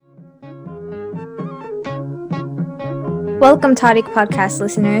Welcome, Tariq podcast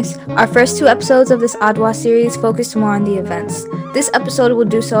listeners. Our first two episodes of this Adwa series focused more on the events. This episode will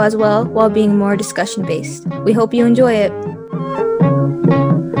do so as well, while being more discussion based. We hope you enjoy it.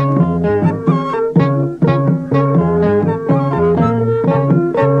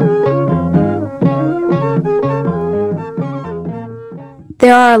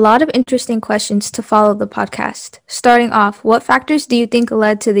 There are a lot of interesting questions to follow the podcast. Starting off, what factors do you think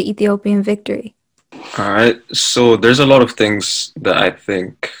led to the Ethiopian victory? All right. So there's a lot of things that I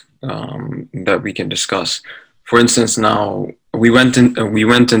think that we can discuss. For instance, now we went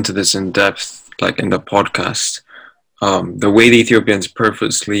into this in depth, like in the podcast. The way the Ethiopians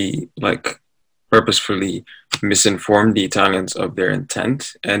purposefully misinformed the Italians of their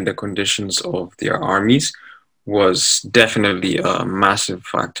intent and the conditions of their armies was definitely a massive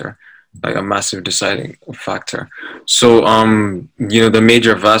factor, like a massive deciding factor. So, the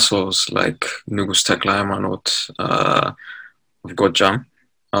major vassals like Nugus Tekle Haymanot of Gojam,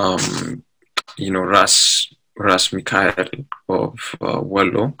 um, Ras Mikhail of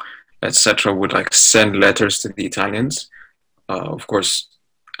Wello, etc., would like send letters to the Italians, of course,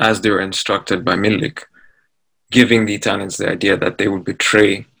 as they were instructed by Milik, giving the Italians the idea that they would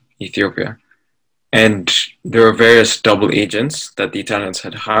betray Ethiopia. And there were various double agents that the Italians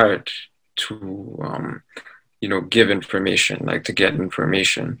had hired to, give information, like to get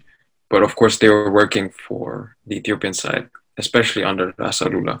information. But of course, they were working for the Ethiopian side, especially under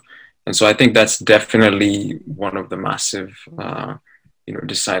Rasalula. And so I think that's definitely one of the massive,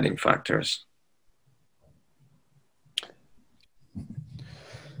 deciding factors.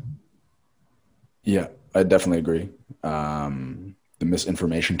 Yeah, I definitely agree. The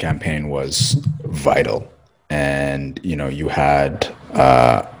misinformation campaign was vital, and you had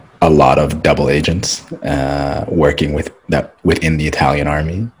a lot of double agents working within the Italian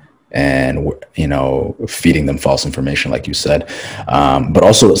army, and feeding them false information, like you said. But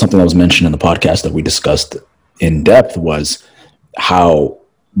also something that was mentioned in the podcast that we discussed in depth was how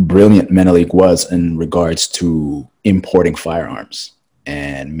brilliant Menelik was in regards to importing firearms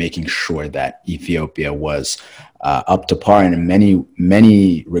and making sure that Ethiopia was up to par, and in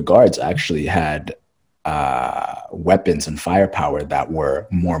many regards actually had weapons and firepower that were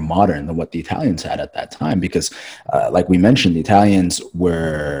more modern than what the Italians had at that time. Because, like we mentioned, the Italians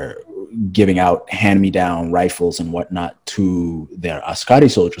were giving out hand-me-down rifles and whatnot to their Askari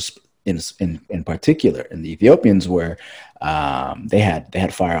soldiers in particular, and the Ethiopians were they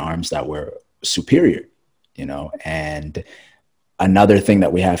had firearms that were superior, and another thing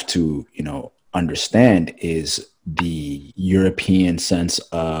that we have to, understand is the European sense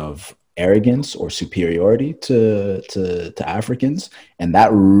of arrogance or superiority to Africans, and that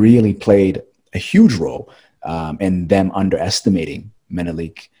really played a huge role in them underestimating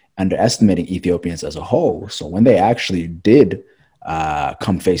Menelik, underestimating Ethiopians as a whole. So when they actually did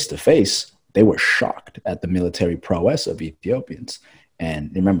come face to face, they were shocked at the military prowess of Ethiopians.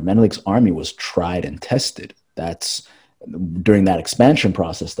 And remember, Menelik's army was tried and tested. That's during that expansion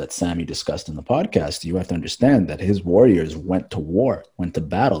process that Sammy discussed in the podcast. You have to understand that his warriors went to war, went to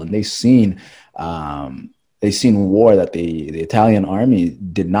battle, and they seen war that the Italian army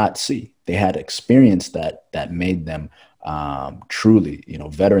did not see. They had experience that made them truly,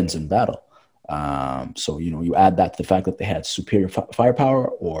 veterans in battle. So you add that to the fact that they had superior firepower,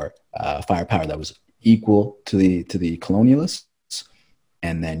 or firepower that was equal to the colonialists,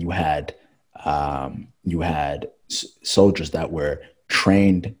 and then you had soldiers that were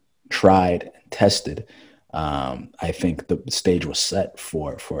trained, tried, and tested. I think the stage was set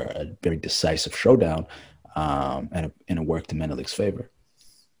for a very decisive showdown, and it worked in Menelik's favor.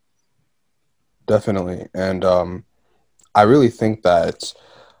 Definitely. And I really think that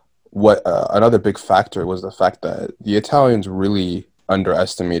what another big factor was the fact that the Italians really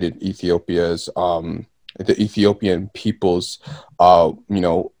underestimated the Ethiopian people's,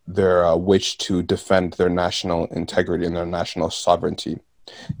 their wish to defend their national integrity and their national sovereignty.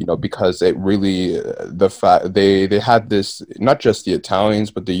 Because it really, the fact they had this, not just the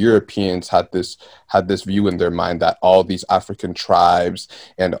Italians, but the Europeans had this view in their mind that all these African tribes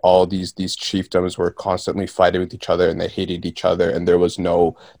and all these chiefdoms were constantly fighting with each other, and they hated each other, and there was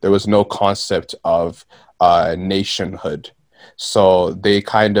no concept of nationhood. So they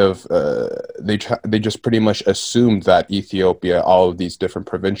kind of they just pretty much assumed that Ethiopia, all of these different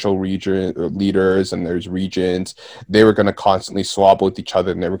provincial region leaders and there's regions, they were going to constantly swab with each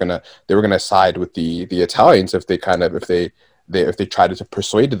other, and they were going to side with the Italians if they tried to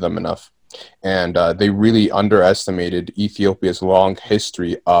persuade them enough. And they really underestimated Ethiopia's long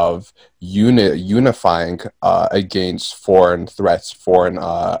history of unifying against foreign threats, foreign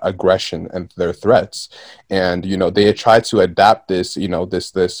aggression, and their threats. And they had tried to adapt this,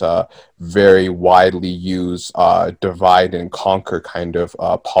 this very widely used divide and conquer kind of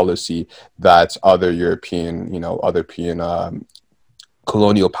policy that other European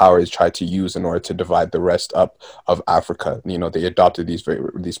colonial powers tried to use in order to divide the rest up of Africa. They adopted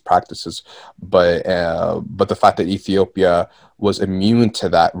these practices, but the fact that Ethiopia was immune to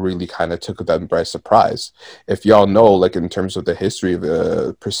that really kind of took them by surprise. If y'all know, like in terms of the history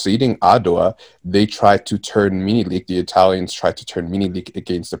of preceding Adwa, they tried to turn Minilik. The Italians tried to turn Minilik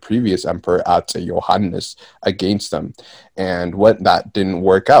against the previous emperor Ate Johannes against them. And what that didn't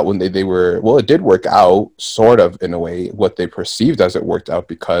work out when they were, well, it did work out sort of in a way, what they perceived as it worked out,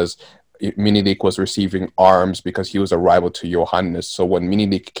 because Minilik was receiving arms because he was a rival to Johannes. So when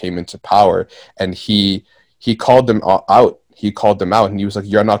Minilik came into power and he called them out, and he was like,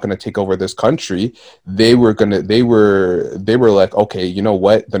 "You're not going to take over this country." They were like, "Okay, you know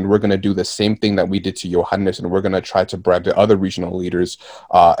what? Then we're going to do the same thing that we did to Johannes, and we're going to try to bribe the other regional leaders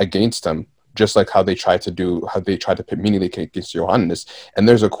against them." Just like how they tried to pit Minilik against Johannes. And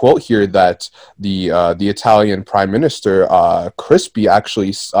there's a quote here that the Italian Prime Minister Crispi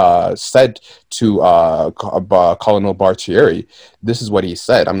actually said to Colonel Bartieri. This is what he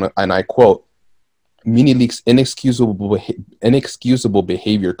said, and I quote: "Minilik's inexcusable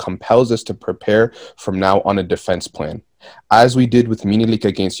behavior compels us to prepare from now on a defense plan. As we did with Minilik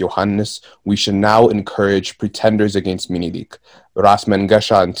against Johannes, we should now encourage pretenders against Minilik. Ras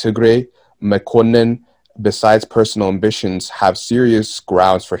Mengesha and Tigray, Mekonnen, besides personal ambitions, have serious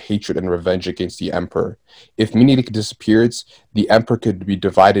grounds for hatred and revenge against the emperor. If Minilik disappears, the emperor could be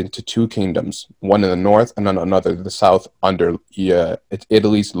divided into two kingdoms, one in the north and another in the south, under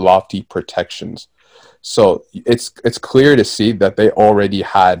Italy's lofty protections." So it's clear to see that they already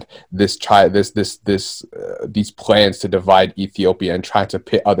had these plans to divide Ethiopia and try to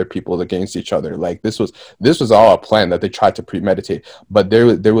pit other people against each other. Like this was all a plan that they tried to premeditate, but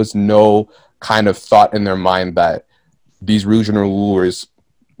there was no kind of thought in their mind that these regional rulers,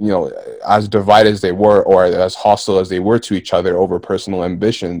 as divided as they were, or as hostile as they were to each other over personal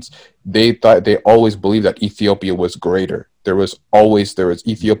ambitions, they always believed that Ethiopia was greater.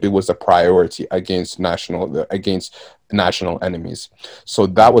 Ethiopia was a priority against national enemies. So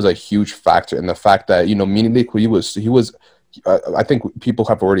that was a huge factor. And the fact that, Minilik, he was I think people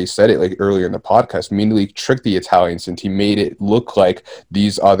have already said it like earlier in the podcast. Minilik tricked the Italians and he made it look like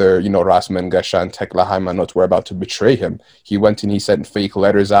these other, Ras Mengesha and Tekle Haymanot were about to betray him. He went and he sent fake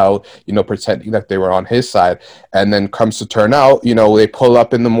letters out, pretending that they were on his side. And then comes to turn out, they pull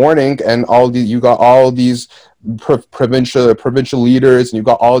up in the morning and you got all these provincial leaders, and you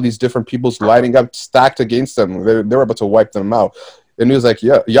got all these different peoples lining up stacked against them. They were about to wipe them out. And he was like,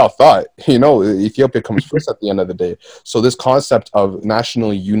 "Yeah, y'all thought, Ethiopia comes first at the end of the day." So this concept of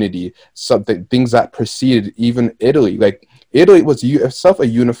national unity, things that preceded even Italy, like Italy was itself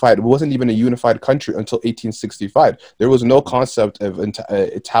it wasn't even a unified country until 1865. There was no concept of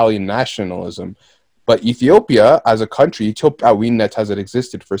Italian nationalism. But Ethiopia as a country, Ethiopia Awinet as it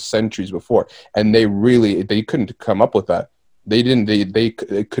existed for centuries before. And they couldn't come up with that. They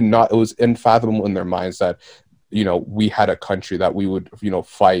could not, it was unfathomable in their minds that, we had a country that we would,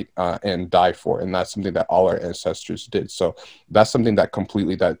 fight and die for. And that's something that all our ancestors did. So that's something that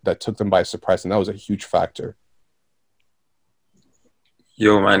completely, that took them by surprise. And that was a huge factor.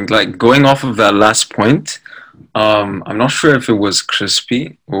 Yo, man, like going off of that last point, I'm not sure if it was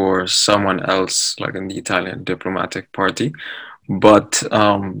Crispi or someone else, like in the Italian diplomatic party, but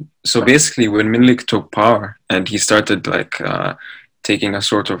so basically when Minilik took power and he started taking a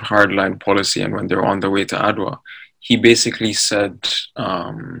sort of hardline policy, and when they're on their way to Adwa, he basically said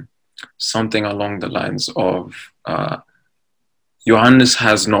something along the lines of Johannes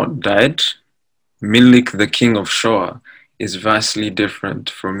has not died. Minilik, the king of Shoa, is vastly different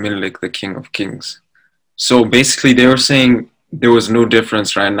from Minilik, the king of kings. So basically they were saying there was no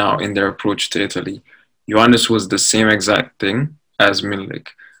difference right now in their approach to Italy. Johannes was the same exact thing as Minilik.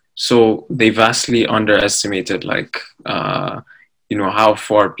 So they vastly underestimated how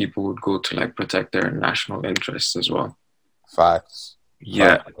far people would go to protect their national interests as well. Facts.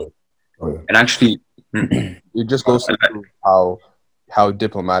 Yeah. Facts. And actually it just goes to prove how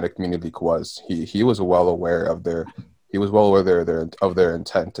diplomatic Minilik was. He was well aware of their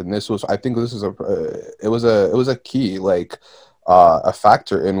intent, and I think this is a key a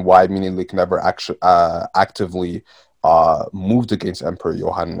factor in why Minilik never actually actively moved against Emperor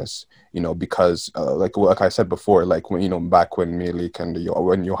Johannes, because like I said before, like when back when Menelik and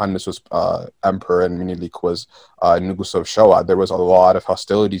when Johannes was emperor and Menelik was Nugus of Showa, there was a lot of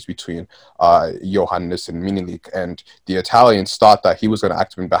hostilities between Johannes and Menelik, and the Italians thought that he was going to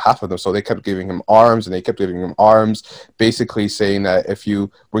act on behalf of them, so they kept giving him arms, basically saying that we're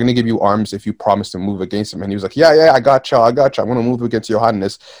going to give you arms if you promise to move against him. And he was like, yeah, I got you, I'm going to move against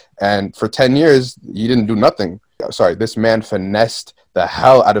Johannes. And for 10 years, he didn't do nothing. Sorry, this man finessed the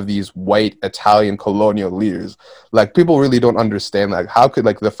hell out of these white Italian colonial leaders. Like, people really don't understand, like, how could,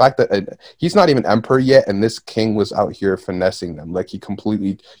 like, the fact that he's not even emperor yet, and this king was out here finessing them. Like, he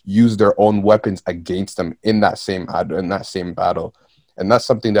completely used their own weapons against them in that same battle. And that's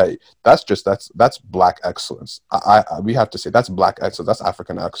something that's black excellence. We have to say that's black excellence. That's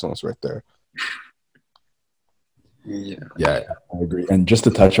African excellence right there. Yeah, I agree. And just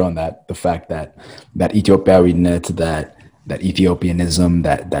to touch on that, the fact that Ethiopiaዊነት, that Ethiopianism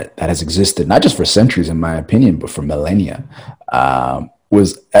that has existed not just for centuries, in my opinion, but for millennia,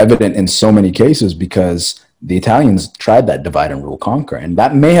 was evident in so many cases because the Italians tried that divide and rule conquer, and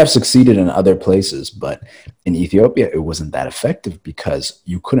that may have succeeded in other places, but in Ethiopia it wasn't that effective because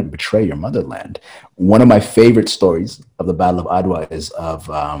you couldn't betray your motherland. One of my favorite stories of the Battle of Adwa is of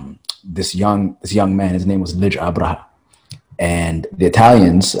this young man. His name was Lij Abraha, and the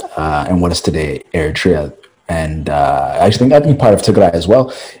Italians and what is today Eritrea, and I think part of Tigray as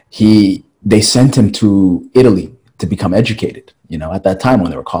well. They sent him to Italy to become educated. At that time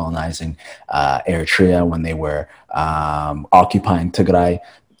when they were colonizing Eritrea, when they were occupying Tigray,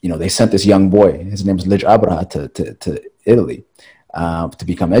 they sent this young boy. His name was Lij Abraha to Italy to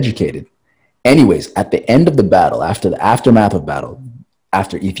become educated. Anyways, at the end of the battle, after the aftermath of battle,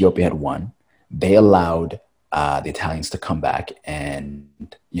 after Ethiopia had won, they allowed the Italians to come back and,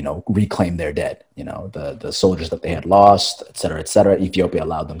 reclaim their dead, the soldiers that they had lost, et cetera, et cetera. Ethiopia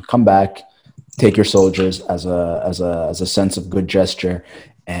allowed them to come back, take your soldiers as a sense of good gesture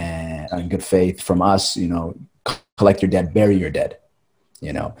and good faith from us, collect your dead, bury your dead,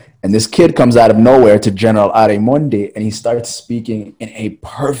 And this kid comes out of nowhere to General Aremonde, and he starts speaking in a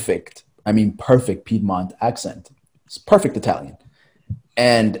perfect Piedmont accent. It's perfect Italian.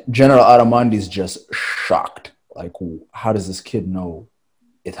 And General Aramondi is just shocked. Like, how does this kid know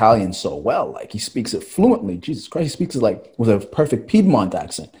Italian so well? Like, he speaks it fluently. Jesus Christ, he speaks it like with a perfect Piedmont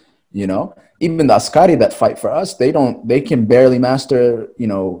accent. Even the Ascari that fight for us, they can barely master,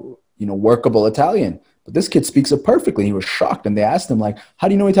 workable Italian. But this kid speaks it perfectly. He was shocked, and they asked him, like, how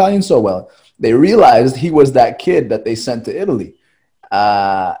do you know Italian so well? They realized he was that kid that they sent to Italy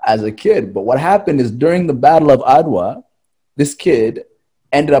as a kid. But what happened is during the Battle of Adwa, this kid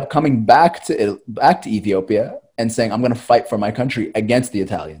ended up coming back to Ethiopia and saying, I'm going to fight for my country against the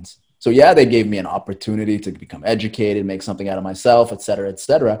Italians. So yeah, they gave me an opportunity to become educated, make something out of myself, et cetera, et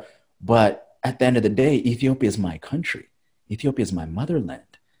cetera. But at the end of the day, Ethiopia is my country. Ethiopia is my motherland.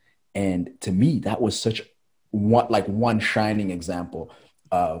 And to me, that was one shining example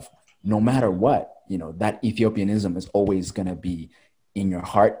of no matter what, that Ethiopianism is always going to be in your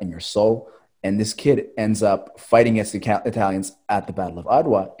heart and your soul. And this kid ends up fighting against the Italians at the Battle of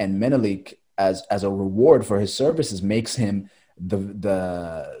Adwa, and Menelik, as a reward for his services, makes him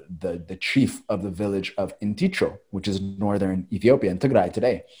the chief of the village of Inticho, which is northern Ethiopia and Tigray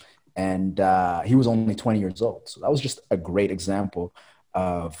today. And he was only 20 years old. So that was just a great example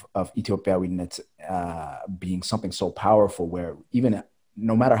of Ethiopiaዊነት being something so powerful, where even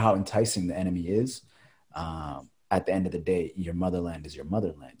no matter how enticing the enemy is, at the end of the day, your motherland is your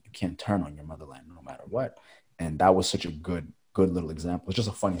motherland. You can't turn on your motherland no matter what. And that was such a good little example. It's just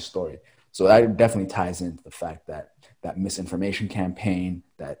a funny story. So that definitely ties into the fact that misinformation campaign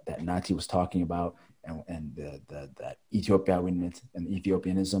that Nati was talking about, and that Ethiopiaዊነት and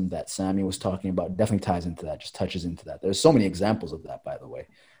Ethiopianism that Sammy was talking about definitely ties into that, just touches into that. There's so many examples of that, by the way.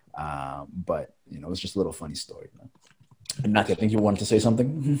 But, it's just a little funny story. And Nati, I think you wanted to say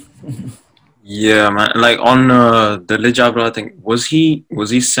something? Yeah, man. Like on the Lij Abraha thing, was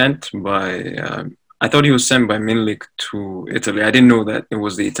he sent by? I thought he was sent by Menelik to Italy. I didn't know that it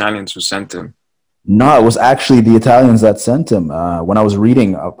was the Italians who sent him. No, it was actually the Italians that sent him. When I was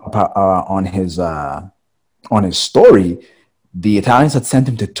reading on his story, the Italians had sent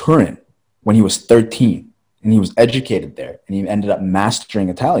him to Turin when he was 13, and he was educated there, and he ended up mastering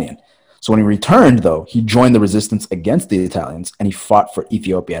Italian. So when he returned, though, he joined the resistance against the Italians, and he fought for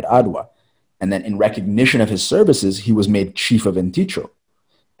Ethiopia at Adwa. And then in recognition of his services, he was made chief of Inticho.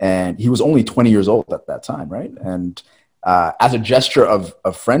 And he was only 20 years old at that time, right? And as a gesture of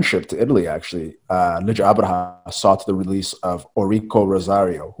friendship to Italy, actually, Lij Abraha sought the release of Enrico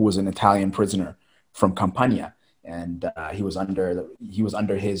Rosario, who was an Italian prisoner from Campania. and he was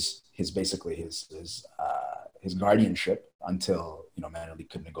under his basically his guardianship until Menelik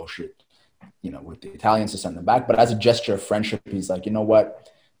could negotiate with the Italians to send them back. But as a gesture of friendship, he's like, you know what,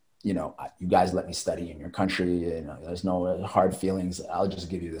 you guys let me study in your country. There's no hard feelings. I'll just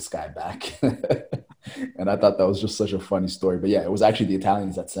give you this guy back. And I thought that was just such a funny story. But yeah, it was actually the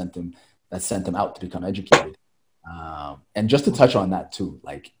Italians that sent him out to become educated. And just to touch on that too,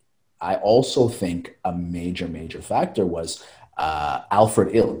 like I also think a major factor was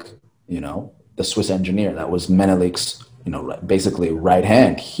Alfred Ilg, the Swiss engineer that was Menelik's, basically right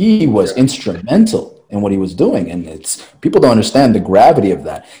hand. He was instrumental in what he was doing, and people don't understand the gravity of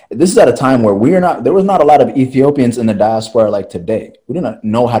that. This is at a time where there was not a lot of Ethiopians in the diaspora like today. We didn't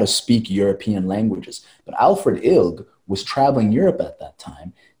know how to speak European languages, but Alfred Ilg was traveling Europe at that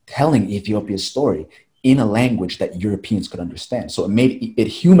time, telling Ethiopia's story in a language that Europeans could understand. So it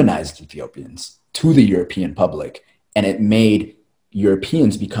humanized Ethiopians to the European public, and it made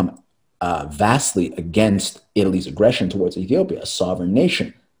Europeans become vastly against Italy's aggression towards Ethiopia, a sovereign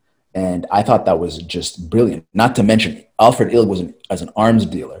nation. And I thought that was just brilliant. Not to mention, Alfred Ilg was as an arms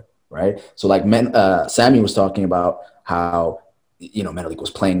dealer, right? So like Sammy was talking about how, Menelik was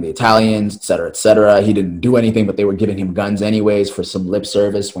playing the Italians, et cetera, et cetera. He didn't do anything, but they were giving him guns anyways for some lip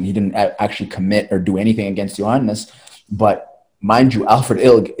service when he didn't actually commit or do anything against Ioannis. But mind you, Alfred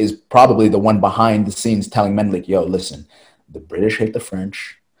Ilg is probably the one behind the scenes telling Menelik, yo, listen, the British hate the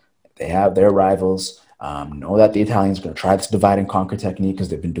French. They have their rivals. Know that the Italians are going to try this divide and conquer technique because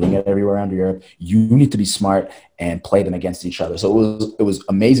they've been doing it everywhere around Europe. You need to be smart and play them against each other. So it was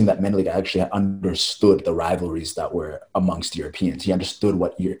amazing that Menelik actually understood the rivalries that were amongst Europeans. He understood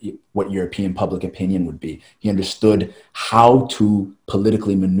what European public opinion would be. He understood how to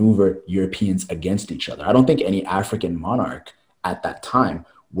politically maneuver Europeans against each other. I don't think any African monarch at that time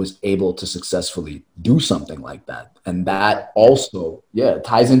was able to successfully do something like that. And that also,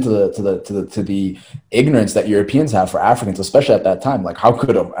 ties into the ignorance that Europeans have for Africans, especially at that time. Like, how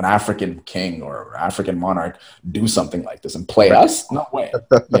could an African king or African monarch do something like this and play us? No way.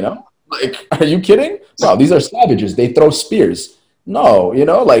 Like, are you kidding? No, these are savages. They throw spears. No,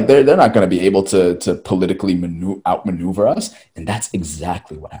 like they're not going to be able to politically outmaneuver us. And that's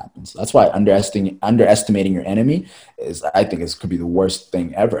exactly what happens. That's why underestimating your enemy I think could be the worst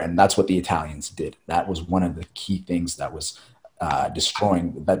thing ever. And that's what the Italians did. That was one of the key things that was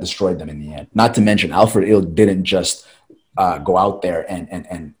destroyed them in the end. Not to mention, Alfred Ilg didn't just go out there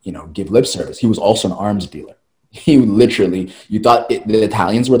and give lip service. He was also an arms dealer. He literally, you thought the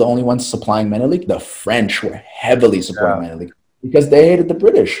Italians were the only ones supplying Menelik. The French were heavily supporting Menelik, because they hated the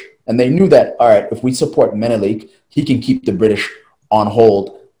British. And they knew that, all right, if we support Menelik, he can keep the British on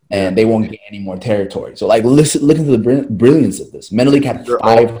hold and they won't get any more territory. So like, look into the brilliance of this. Menelik had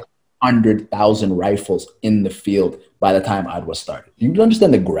 500,000 rifles in the field by the time Adwa started. You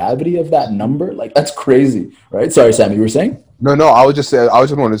understand the gravity of that number? Like, that's crazy, right? Sorry, Sammy, you were saying? No, I was just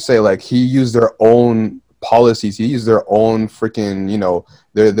wanting to say, like, he used their own policies. He used their own freaking,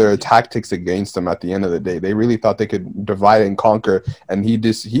 their tactics against them. At the end of the day, they really thought they could divide and conquer, and he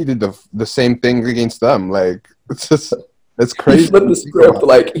did the same thing against them. Like, it's crazy. He flipped the script.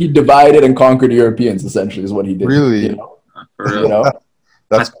 Like, he divided and conquered Europeans. Essentially, is what he did. Really,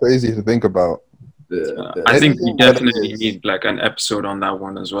 that's crazy to think about. I think we definitely need like an episode on that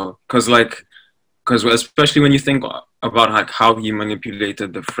one as well, because especially when you think about like how he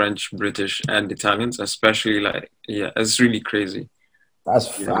manipulated the French, British, and Italians, especially it's really crazy. That's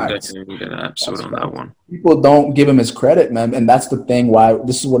facts. Definitely need an episode on that one. People don't give him his credit, man, and that's the thing. Why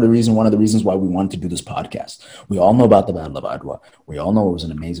this is one of the reasons why we wanted to do this podcast. We all know about the Battle of Adwa. We all know it was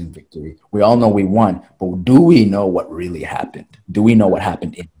an amazing victory. We all know we won, but do we know what really happened? Do we know what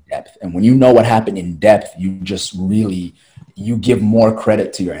happened in depth? And when you know what happened in depth, you just really give more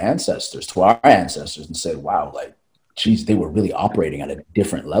credit to your ancestors, to our ancestors, and say, wow, like, geez, they were really operating at a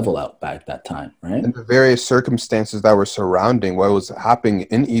different level out back that time, right? And the various circumstances that were surrounding what was happening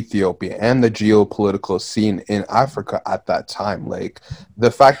in Ethiopia and the geopolitical scene in Africa at that time. Like, the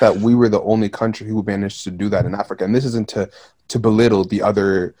fact that we were the only country who managed to do that in Africa, and this isn't to belittle the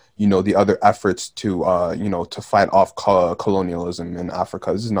other efforts to fight off colonialism in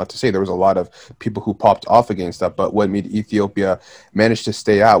Africa. This is not to say there was a lot of people who popped off against that, but what made Ethiopia manage to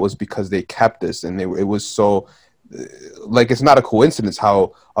stay out was because they kept this, and it was so, like, it's not a coincidence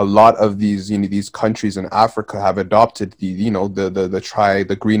how a lot of these countries in Africa have adopted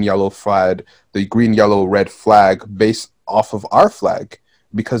the green yellow flag, the green yellow red flag based off of our flag.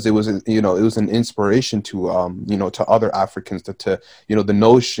 because it was it was an inspiration to to other Africans to the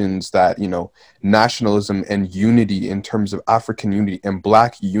notions that nationalism and unity in terms of African unity and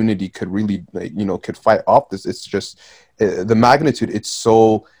Black unity could really could fight off this. It's just the magnitude. It's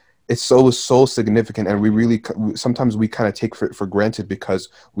so significant, and we really sometimes we kind of take for granted because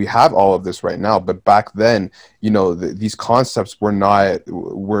we have all of this right now. But back then, these concepts were not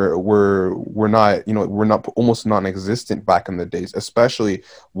were not almost non-existent back in the days, especially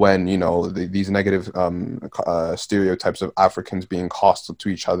when these negative stereotypes of Africans being hostile to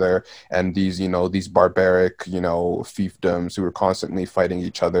each other, and these barbaric fiefdoms who were constantly fighting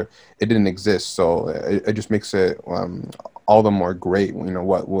each other. It didn't exist, so it just makes it all the more great,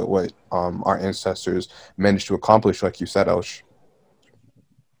 what our ancestors managed to accomplish, like you said, Osh.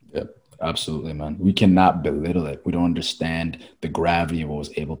 Yeah, absolutely, man. We cannot belittle it. We don't understand the gravity of what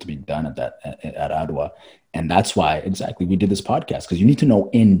was able to be done at Adwa. And that's why exactly we did this podcast, because you need to know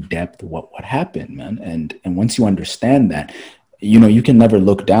in depth what happened, man. And once you understand that, you can never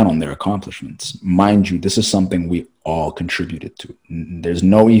look down on their accomplishments. Mind you, this is something we all contributed to. There's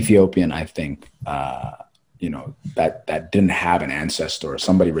no Ethiopian, I think, that didn't have an ancestor or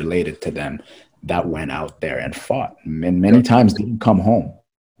somebody related to them that went out there and fought, and many times didn't come home.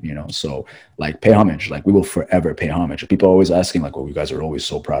 So like, pay homage. Like, we will forever pay homage. People are always asking, like, "Oh, you guys are always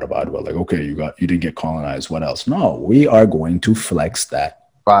so proud of Adwa." Like, okay, you didn't get colonized. What else? No, we are going to flex that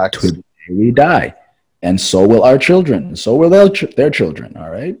Facts. to the day we die. And so will our children. So will their children. All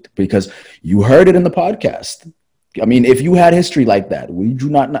right. Because you heard it in the podcast. I mean, if you had history like that, would you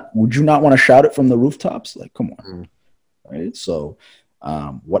not want to shout it from the rooftops? Like, come on. Right. So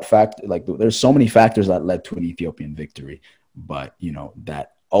there's so many factors that led to an Ethiopian victory, but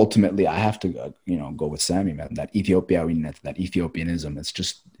that ultimately I have to go with Sammy, man. That Ethiopianism, that Ethiopianism,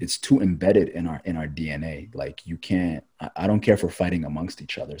 it's too embedded in our DNA. Like, you can't. I don't care for fighting amongst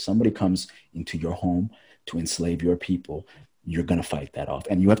each other. Somebody comes into your home to enslave your people, you're going to fight that off.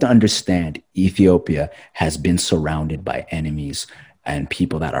 And you have to understand, Ethiopia has been surrounded by enemies and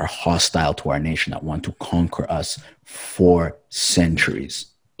people that are hostile to our nation, that want to conquer us for centuries.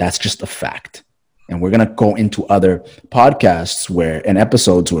 That's just a fact. And we're going to go into other podcasts and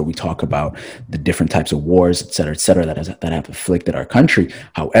episodes where we talk about the different types of wars, et cetera, that have afflicted our country.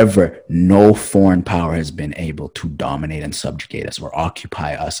 However, no foreign power has been able to dominate and subjugate us or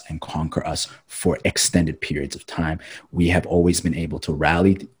occupy us and conquer us for extended periods of time. We have always been able to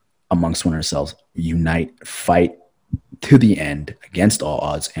rally amongst one ourselves, unite, fight to the end against all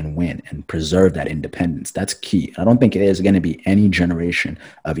odds, and win and preserve that independence. That's key. I don't think there's going to be any generation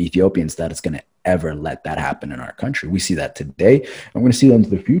of Ethiopians that is going to ever let that happen in our country. We see that today, and we're going to see that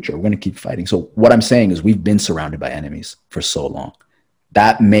into the future. We're going to keep fighting. So what I'm saying is, we've been surrounded by enemies for so long.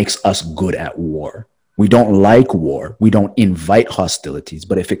 That makes us good at war. We don't like war. We don't invite hostilities,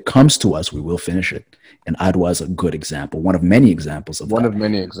 but if it comes to us, we will finish it. And Adwa is a good example, one of many examples of that. One of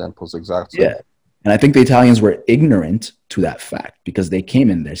many examples, exactly. Yeah. And I think the Italians were ignorant to that fact, because they came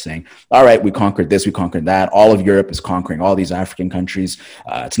in there saying, all right, we conquered this, we conquered that. All of Europe is conquering all these African countries.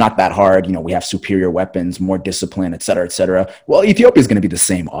 It's not that hard. We have superior weapons, more discipline, et cetera, et cetera. Well, Ethiopia is going to be the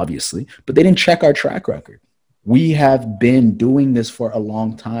same, obviously, but they didn't check our track record. We have been doing this for a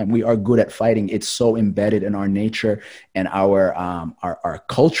long time. We are good at fighting. It's so embedded in our nature and our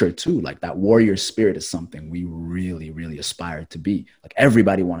culture too. Like, that warrior spirit is something we really, really aspire to be. Like,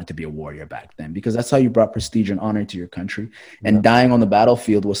 everybody wanted to be a warrior back then, because that's how you brought prestige and honor to your country. And dying on the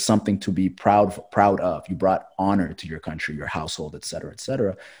battlefield was something to be proud of. You brought honor to your country, your household, et cetera, et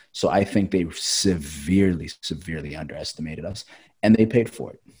cetera. So I think they severely, severely underestimated us, and they paid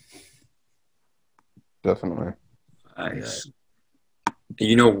for it. Definitely. Nice.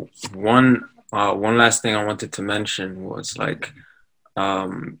 One last thing I wanted to mention was, like,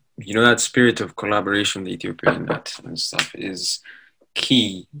 that spirit of collaboration, the Ethiopian net and stuff, is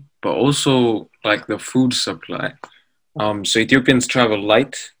key, but also, like, the food supply. So Ethiopians travel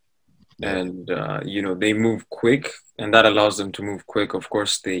light, and they move quick, and that allows them to move quick. Of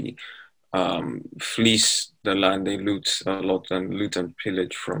course, they fleece the land, they loot a lot, and loot and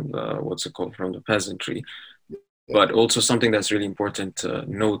pillage from from the peasantry. But also, something that's really important to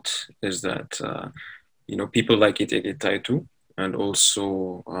note is that people like Itege Taitu, and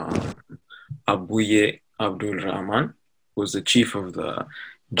also Abuye Abdul Rahman, who was the chief of the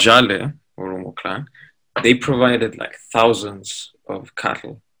Jale Oromo clan. They provided, like, thousands of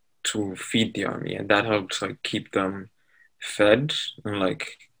cattle to feed the army, and that helped, like, keep them fed. And,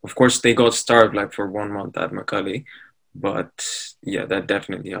 like, of course, they got starved, like, for 1 month at Makale, but yeah, that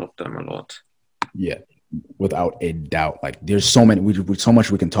definitely helped them a lot. Yeah, Without a doubt. Like there's so many, so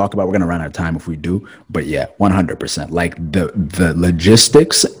much we can talk about. We're gonna run out of time if we do, but yeah, 100%. Like the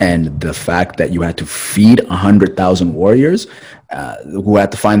logistics and the fact that you had to feed 100,000 warriors who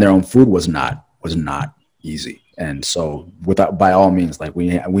had to find their own food was not easy. And so, without by all means, like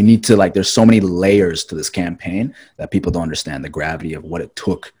we need to like. There's so many layers to this campaign that people don't understand the gravity of what it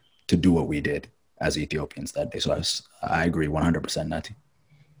took to do what we did as Ethiopians that day. So I agree 100%, Nati.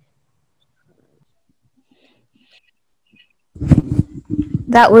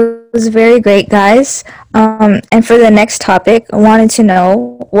 That was very great, guys. And for the next topic, I wanted to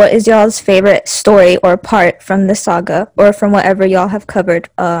know what is y'all's favorite story or part from the saga, or from whatever y'all have covered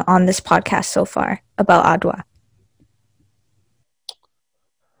on this podcast so far about Adwa.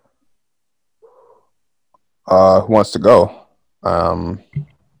 Who wants to go? Um,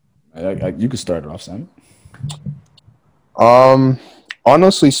 You could start it off, Sam. um,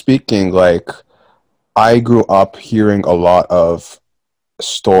 Honestly speaking, like I grew up hearing a lot of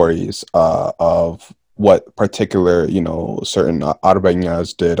stories of what particular, certain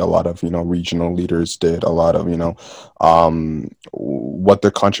Arbeñas did, a lot of, regional leaders did, a lot of, what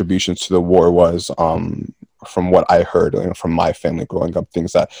their contributions to the war was, from what I heard, from my family growing up,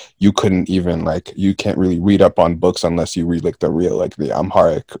 things that you couldn't even like, you can't really read up on books unless you read like the real, like the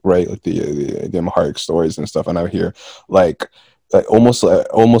Amharic, right? Like the Amharic stories and stuff. And I hear like, almost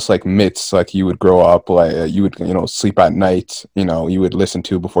like myths, like you would grow up like you would sleep at night, you would listen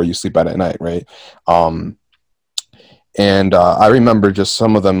to before you sleep at night, right? um and I remember just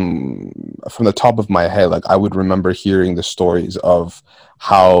some of them from the top of my head. Like I would remember hearing the stories of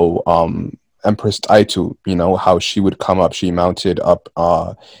how Empress Taitu, how she would come up, she mounted up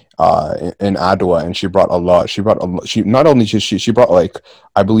in Adwa, and she brought a lot. She not only just she brought like,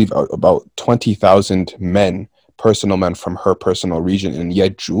 I believe, about 20,000 men, personal men from her personal region in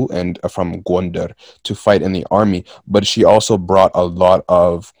Yeju and from Gondar to fight in the army. But she also brought a lot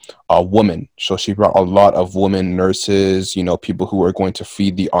of women. So she brought a lot of women nurses, people who were going to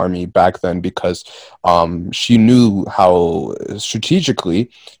feed the army back then, because she knew how strategically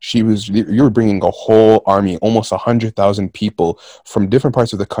you were bringing a whole army, almost 100,000 people from different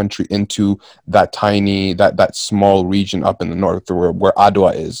parts of the country into that small region up in the north where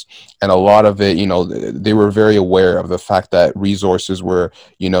Adwa is. And a lot of it, they were very aware of the fact that resources were,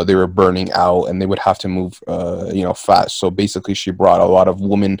 they were burning out, and they would have to move, fast. So basically, she brought a lot of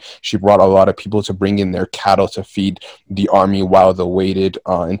women. She brought a lot of people to bring in their cattle to feed the army while they waited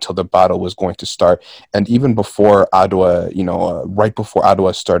until the battle was going to start. And even before Adwa, right before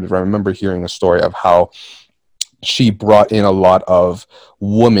Adwa started, I remember hearing a story of how she brought in a lot of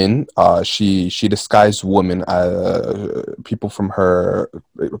women. She disguised women, people from her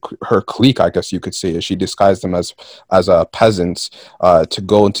clique, I guess you could say. She disguised them as peasants, to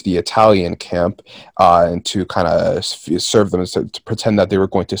go into the Italian camp, and to kind of serve them, to pretend that they were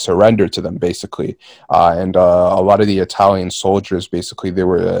going to surrender to them, basically. And a lot of the Italian soldiers, basically, they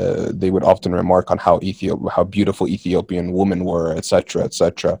would often remark on how beautiful Ethiopian women were, etc.,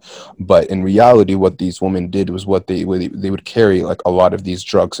 etc. But in reality, what these women did was what they would carry like a lot of these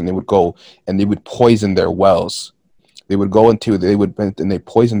drugs, and they would go and they would poison their wells. They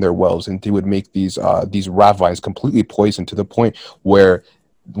poison their wells, and they would make these ravines completely poisoned, to the point where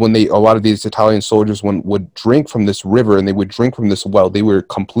when a lot of these Italian soldiers would drink from this river, and they would drink from this well, they were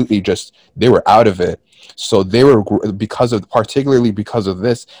completely just, they were out of it. So they were, particularly because of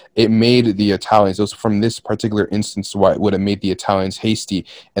this, it made the Italians, it was from this particular instance why it would have made the Italians hasty,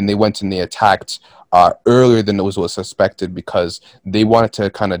 and they went and they attacked earlier than it was suspected, because they wanted to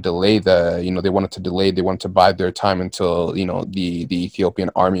kind of delay they wanted to bide their time until the Ethiopian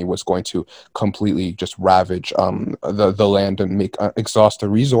army was going to completely just ravage the land and make exhaust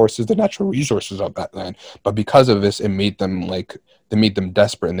the natural resources of that land. But because of this, they made them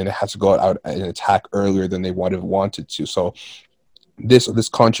desperate, and then they had to go out and attack earlier than they would have wanted to. So this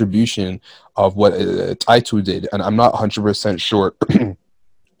contribution of what Taitu did, and I'm not 100% sure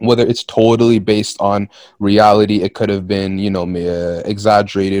whether it's totally based on reality. It could have been,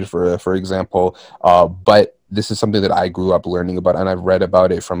 exaggerated, for example. But this is something that I grew up learning about, and I've read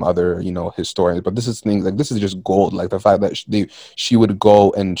about it from other, historians. But this is things like, this is just gold. Like the fact that she would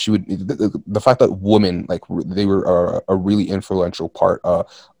go, and she would, the fact that women, like, they were a really influential part of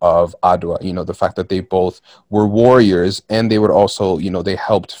Adwa. The fact that they both were warriors, and they would also, they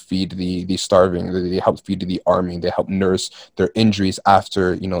helped feed the starving. They helped feed the army. They helped nurse their injuries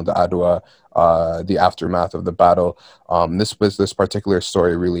after the Adwa the aftermath of the battle. This particular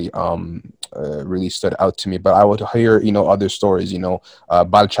story really stood out to me. But I would hear, other stories,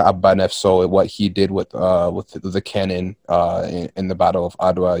 Balcha Abba Nefso, what he did with the cannon in the Battle of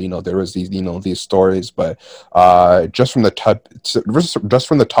Adwa. There was these stories, but just from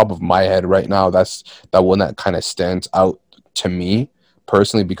the top of my head right now, that's that one that kind of stands out to me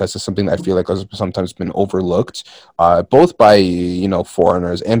personally, because it's something that I feel like has sometimes been overlooked, both by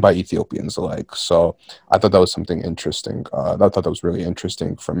foreigners and by Ethiopians alike. So I thought that was something interesting. I thought that was really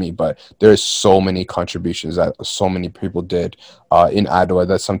interesting for me. But there's so many contributions that so many people did in Adwa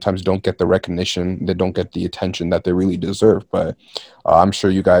that sometimes don't get the recognition, they don't get the attention that they really deserve. But I'm sure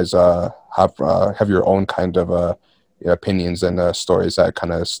you guys have your own kind of opinions and stories that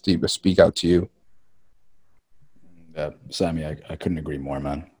kind of speak out to you. Yeah, Sammy, I couldn't agree more,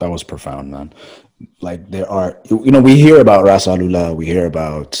 man. That was profound, man. Like there are, we hear about Ras Alula, we hear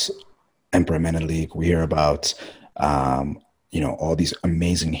about Emperor Menelik, we hear about, all these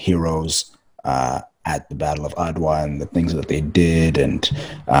amazing heroes at the Battle of Adwa and the things that they did, and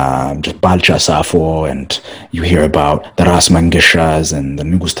just Balcha Safo, and you hear about the Ras Mangeshas and the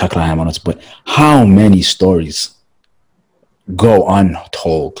Nugus Takla Hamanots, but how many stories go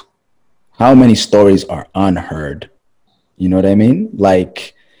untold? How many stories are unheard? You know what I mean?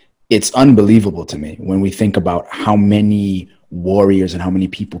 Like, it's unbelievable to me when we think about how many warriors and how many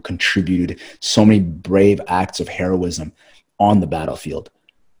people contributed so many brave acts of heroism on the battlefield,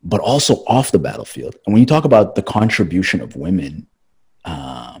 but also off the battlefield. And when you talk about the contribution of women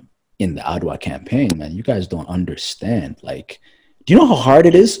in the Adwa campaign, man, you guys don't understand. Like, do you know how hard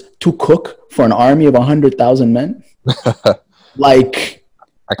it is to cook for an army of 100,000 men? Like,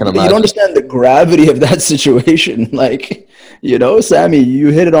 I can imagine. You don't understand the gravity of that situation. Like, Sammy, you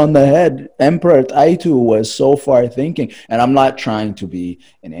hit it on the head. Emperor Taitu was so far thinking. And I'm not trying to be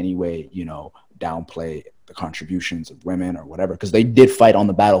in any way, downplay the contributions of women or whatever, because they did fight on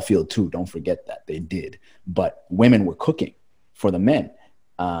the battlefield too. Don't forget that they did. But women were cooking for the men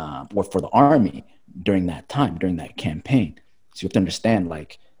or for the army during that time, during that campaign. So you have to understand,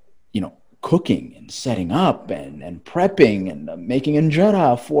 like, cooking and setting up and prepping and making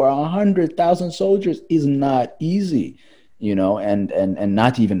injera for 100,000 soldiers is not easy, and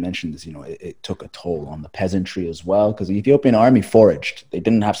not to even mention this, it took a toll on the peasantry as well, because the Ethiopian army foraged. They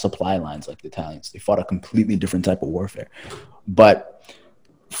didn't have supply lines like the Italians. They fought a completely different type of warfare. But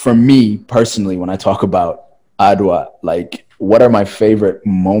for me personally, when I talk about Adwa, like, what are my favorite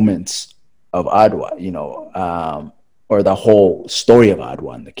moments of Adwa, or the whole story of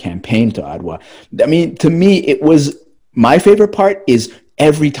Adwa and the campaign to Adwa? I mean, to me, it was, my favorite part is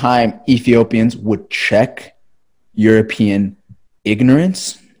every time Ethiopians would check European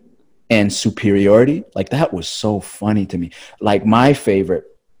ignorance and superiority. Like, that was so funny to me. Like, one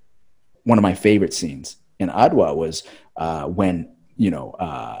of my favorite scenes in Adwa was when,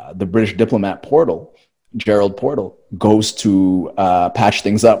 the British diplomat Gerald Portal, goes to patch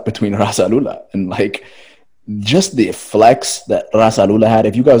things up between Ras Alula, and like, just the flex that Ras Alula had.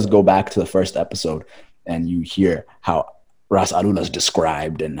 If you guys go back to the first episode and you hear how Ras Alula is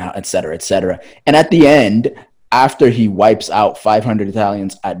described and how, et cetera, et cetera. And at the end, after he wipes out 500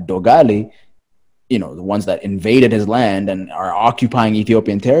 Italians at Dogali, the ones that invaded his land and are occupying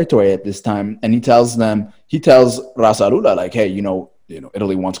Ethiopian territory at this time, and he tells Ras Alula, like, hey,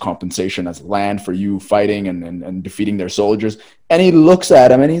 Italy wants compensation as land for you fighting and defeating their soldiers. And he looks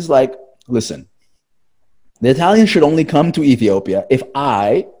at him and he's like, listen, the Italians should only come to Ethiopia if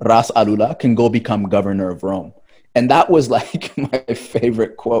I, Ras Alula, can go become governor of Rome. And that was like my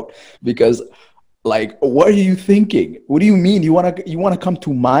favorite quote, because, like, what are you thinking? What do you mean? You want to come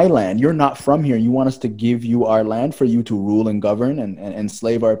to my land? You're not from here. You want us to give you our land for you to rule and govern and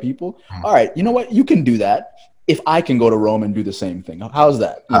enslave our people? All right, you know what? You can do that if I can go to Rome and do the same thing. How's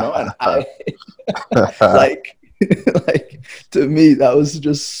that? And I like, like, to me, that was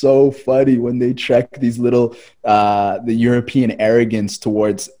just so funny when they check these little the European arrogance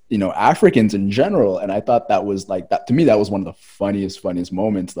towards Africans in general. And I thought that was like, that to me, that was one of the funniest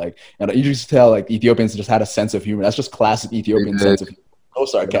moments. Like, and you just tell, like, Ethiopians just had a sense of humor. That's just classic Ethiopian sense of humor. So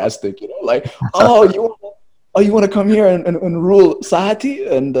sarcastic, like, you want to come here and rule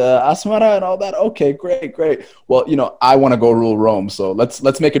Sahati and Asmara and all that? Okay, great. Well, I want to go rule Rome, so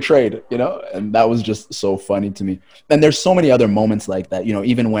let's make a trade, And that was just so funny to me. And there's so many other moments like that,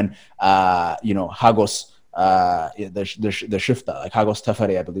 even when Hagos, the Shifta, like Hagos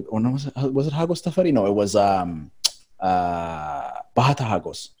Tafari, I believe. Or no, was it Hagos Tafari? No, it was Bahata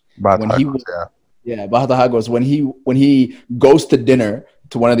Hagos. Bahata Hagos, when he goes to dinner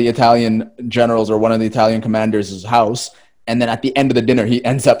to one of the Italian generals or one of the Italian commanders' house, And then at the end of the dinner, he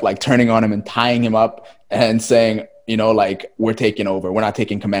ends up like turning on him and tying him up and saying, you know, like, we're taking over. We're not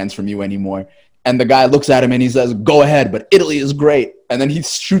taking commands from you anymore. And the guy looks at him and he says, go ahead, but Italy is great. And then he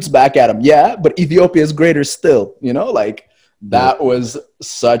shoots back at him. Yeah, but Ethiopia is greater still, you know, like that was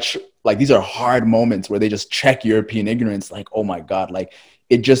such like, these are hard moments where they just check European ignorance. Like, oh my God, like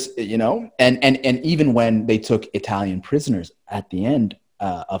it just, you know, and even when they took Italian prisoners at the end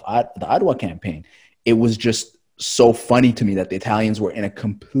of the Adwa campaign, it was just so funny to me that the Italians were in a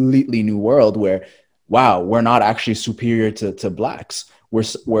completely new world where, wow, we're not actually superior to blacks.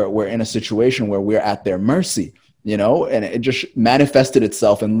 We're in a situation where we're at their mercy, you know, and it just manifested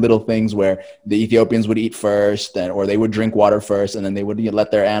itself in little things where the Ethiopians would eat first, or they would drink water first, and then they would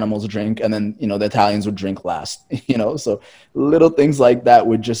let their animals drink, and then, you know, the Italians would drink last, you know. So little things like that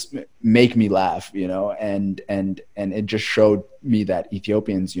would just make me laugh, you know, and it just showed me that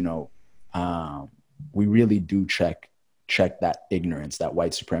Ethiopians, you know, we really do check that ignorance, that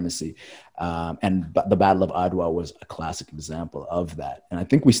white supremacy. And the Battle of Adwa was a classic example of that. And I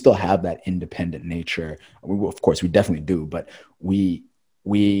think we still have that independent nature. Of course, we definitely do, but we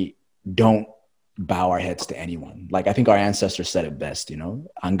don't bow our heads to anyone. Like, I think our ancestors said it best, you know,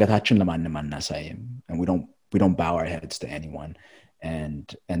 and we don't bow our heads to anyone.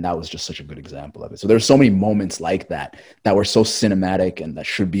 And that was just such a good example of it. So there's so many moments like that were so cinematic and that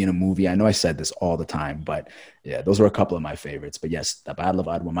should be in a movie. I know I said this all the time, but yeah, those were a couple of my favorites. But yes, the Battle of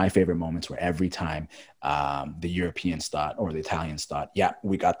Adwa, my favorite moments were every time the Europeans thought, or the Italians thought, yeah,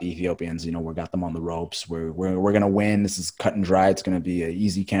 we got the Ethiopians, you know, we got them on the ropes. We're going to win. This is cut and dry. It's going to be an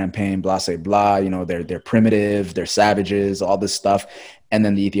easy campaign, blah, say, blah. You know, they're primitive, they're savages, all this stuff. And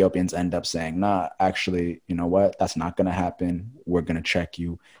then the Ethiopians end up saying, nah, actually, you know what? That's not going to happen. We're going to check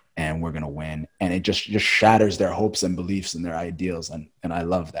you and we're going to win. And it just shatters their hopes and beliefs and their ideals. And I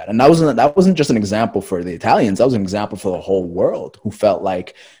love that. And that wasn't just an example for the Italians. That was an example for the whole world, who felt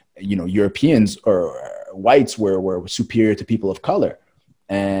like, you know, Europeans or whites were superior to people of color.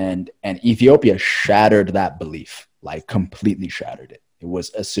 And Ethiopia shattered that belief, like completely shattered it. It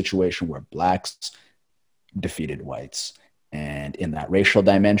was a situation where blacks defeated whites. And in that racial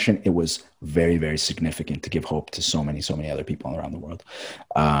dimension, it was very, very significant to give hope to so many other people around the world.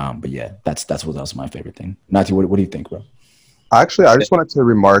 But yeah, that's what was my favorite thing. Nati, what do you think, bro? Actually, I just wanted to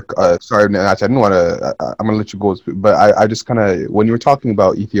remark. Sorry, Nati, I didn't want to. I'm gonna let you go, but I just kind of, when you were talking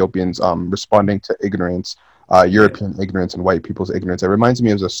about Ethiopians responding to ignorance, European ignorance and white people's ignorance, it reminds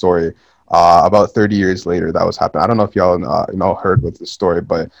me of a story about 30 years later that was happening. I don't know if y'all heard with the story,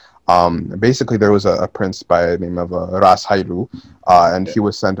 but basically there was a prince by the name of Ras Hailu, and he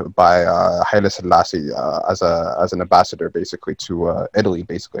was sent by Haile Selassie as an ambassador basically to Italy,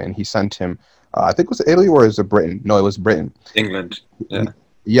 basically, and he sent him. I think it was Italy, or is it Britain? No, it was Britain. England.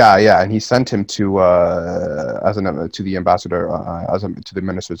 Yeah, and he sent him to to the ambassador, to the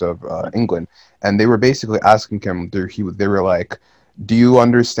ministers of England, and they were basically asking him. They were like, "Do you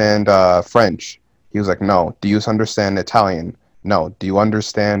understand French?" He was like, "No." "Do you understand Italian?" "No." "Do you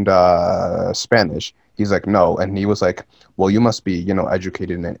understand Spanish?" He's like, "No." And he was like, "Well, you must be, you know,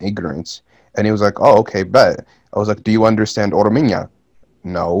 educated in ignorance." And he was like, "Oh, okay, bet." I was like, "Do you understand Orominya?"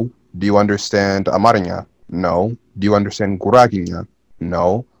 "No." "Do you understand Amarinya?" "No." "Do you understand Guraginya?"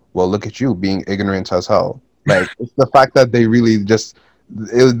 "No." "Well, look at you being ignorant as hell." Like, it's the fact that they really just,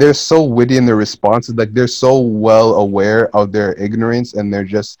 they're so witty in their responses. Like, they're so well aware of their ignorance and their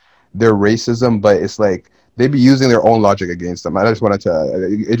racism, but it's like they be using their own logic against them. I just wanted to,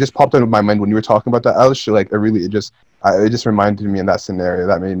 it just popped into my mind when you were talking about that. I was like, it just reminded me in that scenario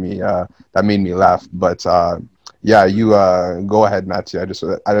that made me laugh. But yeah, you go ahead, Matthew. I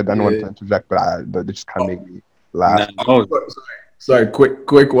don't want to interject, but it just kind of made me laugh. No. Sorry,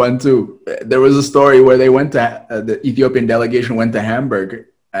 quick one too. There was a story where they went to the Ethiopian delegation went to Hamburg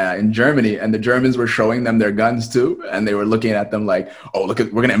in Germany, and the Germans were showing them their guns too, and they were looking at them like, "Oh,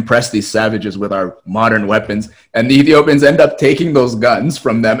 we're gonna impress these savages with our modern weapons." And the Ethiopians end up taking those guns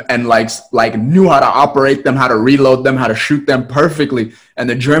from them and like knew how to operate them, how to reload them, how to shoot them perfectly. And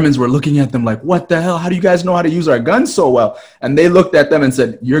the Germans were looking at them like, "What the hell? How do you guys know how to use our guns so well?" And they looked at them and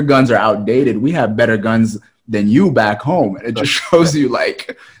said, "Your guns are outdated. We have better guns than you back home." And it just shows you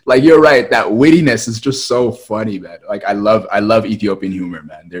like you're right, that wittiness is just so funny, man. Like I love Ethiopian humor,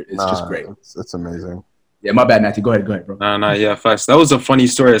 man. It's just great. It's amazing. Yeah, my bad, Natty. Go ahead, bro. Yeah, facts. That was a funny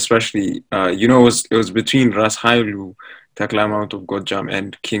story, especially you know, it was between Ras Hailu, Taklamat of Godjam, and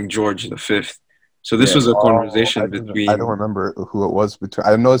King George V. So this was a conversation between. I don't remember who it was between.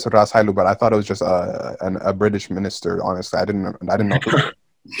 I know it's Ras Hailu, but I thought it was just a British minister. Honestly, I didn't know.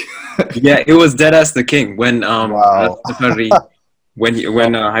 Yeah, it was dead as the king when Wow.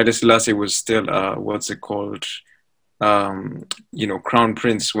 when Haile Selassie was still what's it called, Crown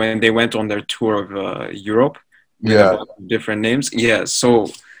Prince when they went on their tour of Europe with a Yeah. bunch of different names. Yeah, so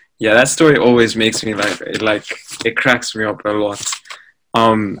yeah, that story always makes me it cracks me up a lot.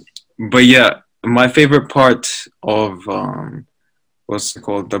 Um, but yeah, my favorite part of what's it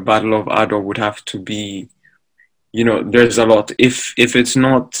called, the Battle of Adwa would have to be, there's a lot. If it's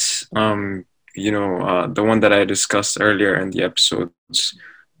not the one that I discussed earlier in the episodes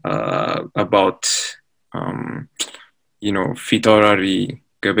about Fitorari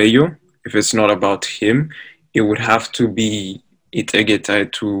Gabello, if it's not about him, it would have to be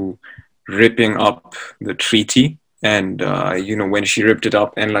Itegetai to ripping up the treaty. And, when she ripped it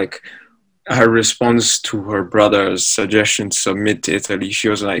up and like her response to her brother's suggestion to submit to Italy, she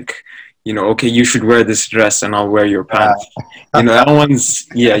was like, okay, you should wear this dress and I'll wear your pants. That one's,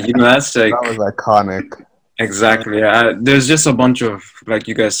 yeah, that's like, That was iconic. exactly. Yeah. There's just a bunch of, like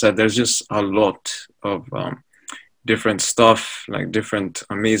you guys said, there's just a lot of different stuff, like different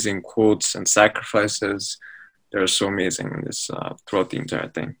amazing quotes and sacrifices. They're so amazing in this throughout the entire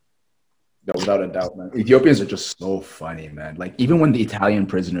thing. No, without a doubt, man. Ethiopians are just so funny, man. Like even when the Italian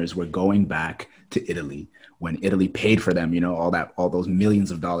prisoners were going back to Italy, when Italy paid for them, all those millions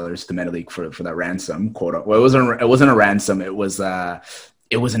of dollars to Menelik for that ransom, quote. Well, it wasn't a ransom. It was an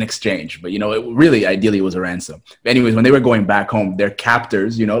exchange, but it ideally was a ransom. But anyways, when they were going back home, their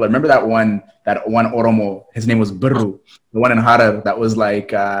captors, remember that one Oromo, his name was Burru, the one in Harar that was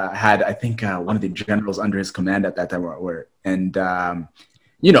like had I think one of the generals under his command at that time and.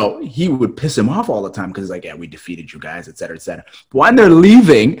 He would piss him off all the time because like, yeah, we defeated you guys, et cetera, et cetera. But when they're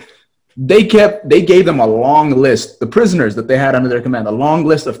leaving, they gave them a long list, the prisoners that they had under their command, a long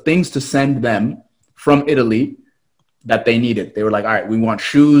list of things to send them from Italy that they needed. They were like, all right, we want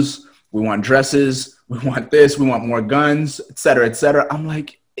shoes, we want dresses, we want this, we want more guns, et cetera, et cetera. I'm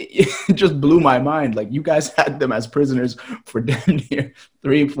like, it just blew my mind. Like you guys had them as prisoners for damn near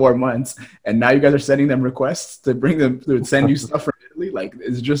 3-4 months. And now you guys are sending them requests to bring them to send you stuff from Italy. Like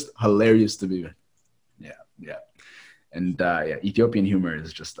it's just hilarious to me. Yeah. And Ethiopian humor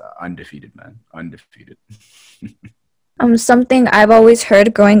is just undefeated, man. Undefeated. Something I've always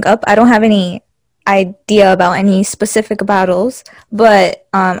heard growing up, I don't have any idea about any specific battles, but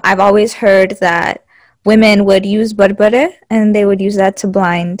I've always heard that women would use berbere and they would use that to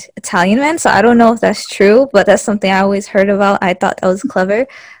blind Italian men. So I don't know if that's true, but that's something I always heard about. I thought that was clever.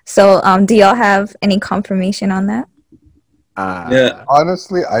 So do y'all have any confirmation on that? Yeah.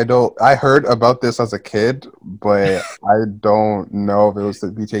 Honestly, I don't. I heard about this as a kid, but I don't know if it was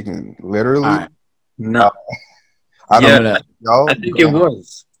to be taken literally. No. I don't Yeah, know. I think it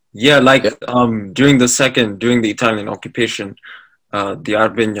was. Yeah, like during the Italian occupation, the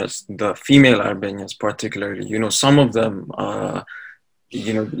Arbenyas, the female Arbenyas particularly, some of them,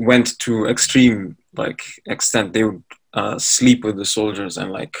 went to extreme like extent. They would sleep with the soldiers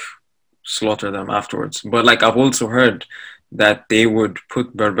and like slaughter them afterwards. But like I've also heard that they would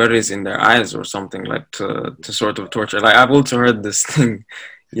put berberes in their eyes or something like to sort of torture. Like I've also heard this thing.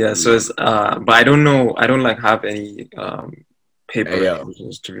 Yeah, so it's but I don't know. I don't like have any paper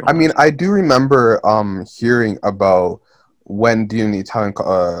sources, to be honest. I mean, I do remember hearing about when during the Italian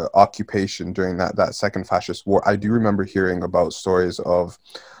occupation during that second fascist war. I do remember hearing about stories of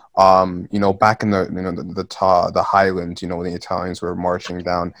back in the highlands, when the Italians were marching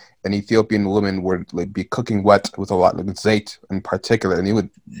down, and Ethiopian women would like be cooking wet with a lot of zait in particular, and they would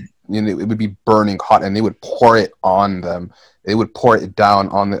it would be burning hot, and they would pour it on them. They would pour it down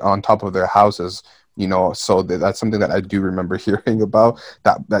on top of their houses. So that's something that I do remember hearing about.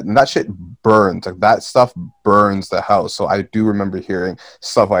 That shit burns. Like that stuff burns the house. So I do remember hearing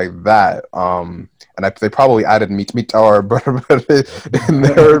stuff like that. And they probably added meat or in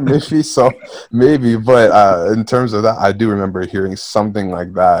there maybe. But in terms of that, I do remember hearing something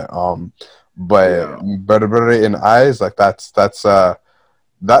like that. But in eyes, like that's that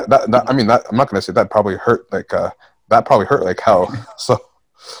I mean that I'm not gonna say that probably hurt like hell. So.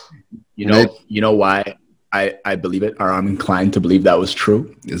 You know why I believe it, or I'm inclined to believe that was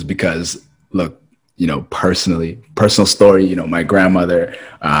true, is because look, personal story. My grandmother,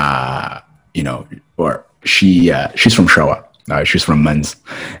 or she's from Showa. She's from Mans,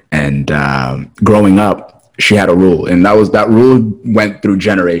 and growing up, she had a rule, and that rule went through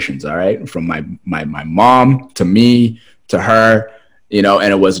generations. All right, from my mom to me to her, and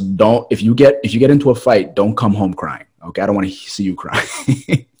it was if you get into a fight, don't come home crying. Okay, I don't want to see you cry.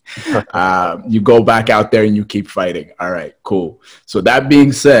 You go back out there and you keep fighting. All right, cool. So that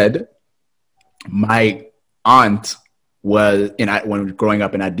being said, my aunt was when growing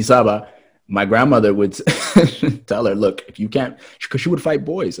up in Addis Ababa, my grandmother would tell her, look, if you can't, because she would fight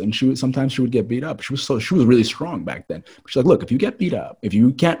boys, and sometimes she would get beat up. She was really strong back then. She's like, look, if you get beat up,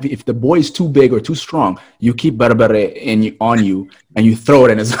 if the boy's too big or too strong, you keep berbere on you and you throw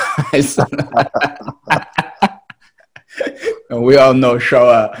it in his eyes. And we all know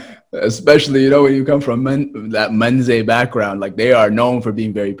Showa, especially, when you come from that Menze background, like they are known for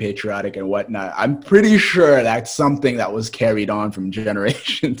being very patriotic and whatnot. I'm pretty sure that's something that was carried on from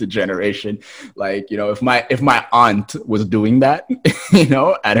generation to generation. Like, if my aunt was doing that,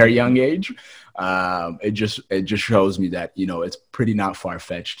 at her young age, it just shows me that, it's pretty not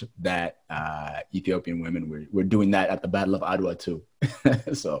far-fetched that Ethiopian women were doing that at the Battle of Adwa too.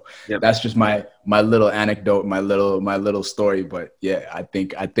 So yep. That's just my little anecdote, my little story. But yeah, I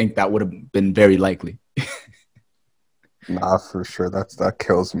think that would have been very likely. Nah, for sure. That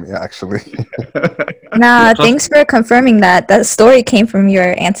kills me, actually. Nah, thanks for confirming that. That story came from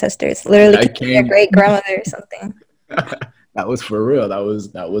your ancestors. Literally came from your great grandmother or something. That was for real. That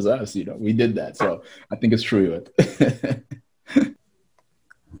was us. We did that. So I think it's true.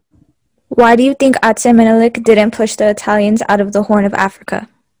 Why do you think Atsir Menelik didn't push the Italians out of the Horn of Africa?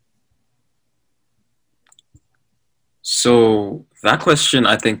 So that question,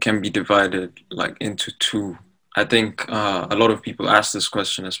 I think, can be divided into two. I think a lot of people ask this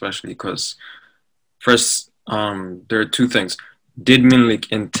question, especially because first, there are two things. Did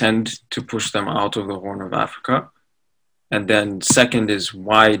Menelik intend to push them out of the Horn of Africa? And then second is,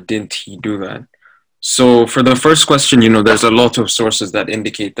 why didn't he do that? So for the first question, there's a lot of sources that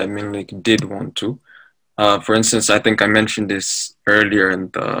indicate that Menelik did want to. For instance, I think I mentioned this earlier in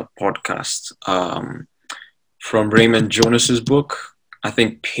the podcast. From Raymond Jonas's book, I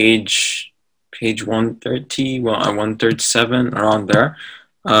think page 130, 137, around there.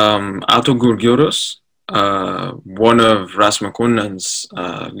 Ato Gurgioros, one of Ras Makonan's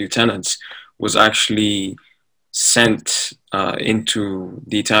lieutenants, was actually sent into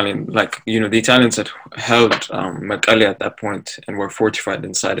the Italian, the Italians had held Mekelle at that point and were fortified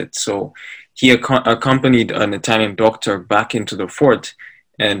inside it. So he accompanied an Italian doctor back into the fort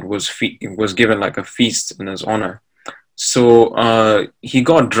and was given a feast in his honor. So he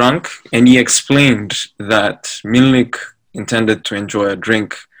got drunk and he explained that Menelik intended to enjoy a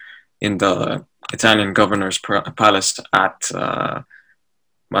drink in the Italian governor's palace at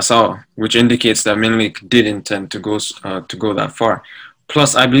Massawa, which indicates that Menelik did intend to go that far.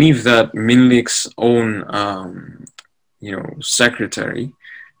 Plus, I believe that Menelik's own, secretary,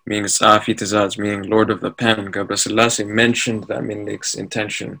 meaning Sa'afi Tizaz, meaning Lord of the Pen, Gabra Selassie, mentioned that Menelik's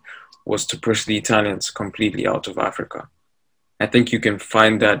intention was to push the Italians completely out of Africa. I think you can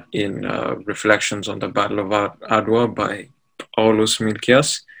find that in Reflections on the Battle of Adwa by Paulus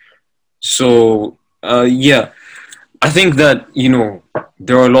Milkias. So, I think that,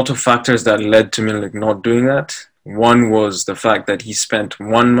 there are a lot of factors that led to Menelik not doing that. One was the fact that he spent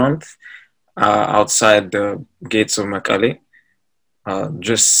 1 month outside the gates of Mekelle,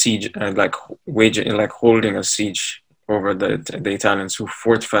 just siege, holding a siege over the Italians who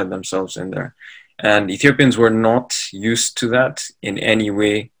fortified themselves in there. And Ethiopians were not used to that in any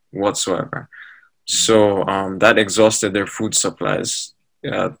way whatsoever. So that exhausted their food supplies,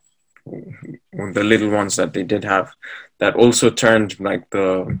 the little ones that they did have. That also turned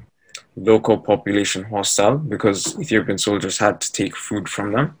the local population hostile because Ethiopian soldiers had to take food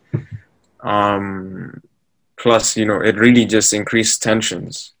from them. Plus, it really just increased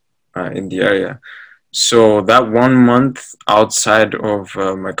tensions in the area. So that 1 month outside of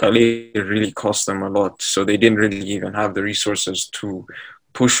Mekelle really cost them a lot. So they didn't really even have the resources to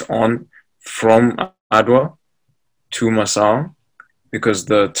push on from Adwa to Massawa because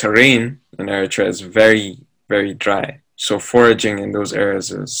the terrain in Eritrea is very, very dry. So foraging in those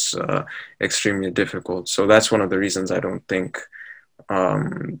areas is extremely difficult. So that's one of the reasons I don't think,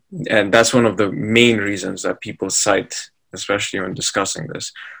 and that's one of the main reasons that people cite, especially when discussing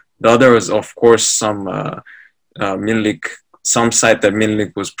this. The other is, of course, some cite that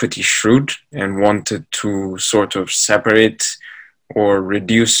Menelik was pretty shrewd and wanted to sort of separate or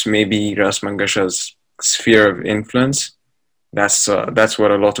reduce maybe Ras Mangasha's sphere of influence. That's what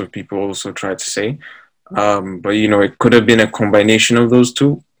a lot of people also try to say. But, it could have been a combination of those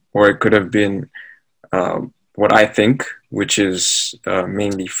two, or it could have been what I think, which is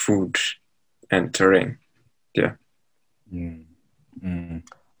mainly food and terrain. Yeah.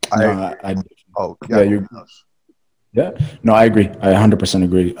 Yeah, no, I agree. I 100%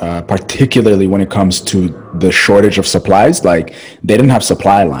 agree. Particularly when it comes to the shortage of supplies, like they didn't have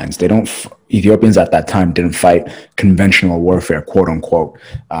supply lines. They don't. Ethiopians at that time didn't fight conventional warfare, quote unquote.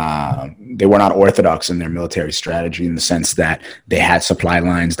 They were not orthodox in their military strategy in the sense that they had supply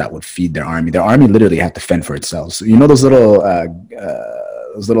lines that would feed their army. Their army literally had to fend for itself. So, you know those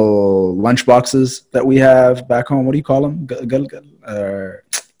little lunch boxes that we have back home. What do you call them? You know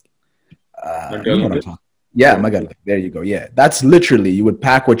what I'm talking. Yeah, Yeah. Magal. There you go. Yeah, that's literally you would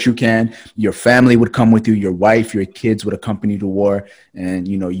pack what you can. Your family would come with you. Your wife, your kids would accompany you to war, and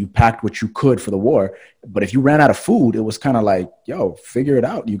you packed what you could for the war. But if you ran out of food, it was kind of like, yo, figure it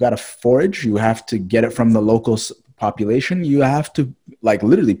out. You got to forage. You have to get it from the local population. You have to like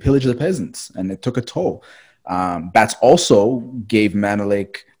literally pillage the peasants, and it took a toll. That's also gave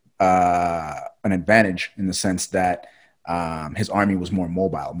Menelik an advantage in the sense that his army was more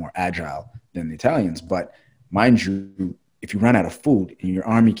mobile, more agile than the Italians. But mind you, if you run out of food and your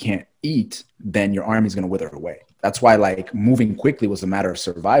army can't eat, then your army is going to wither away. That's why like moving quickly was a matter of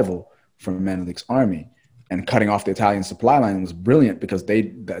survival for Menelik's army. And cutting off the Italian supply line was brilliant because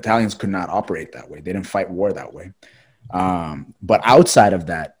the Italians could not operate that way. They didn't fight war that way. But outside of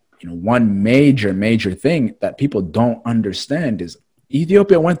that, one major thing that people don't understand is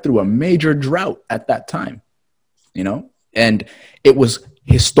Ethiopia went through a major drought at that time, and it was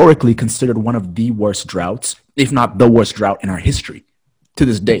historically considered one of the worst droughts, if not the worst drought in our history. To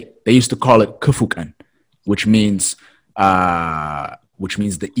this day, they used to call it Kufukan, which means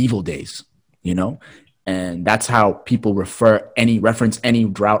the evil days, and that's how people reference any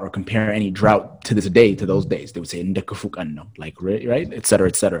drought or compare any drought to this day to those days. They would say Ndekufukan, like right, et cetera,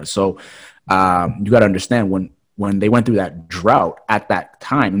 et cetera. So you got to understand when they went through that drought at that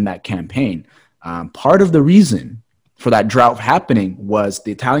time in that campaign, part of the reason for that drought happening was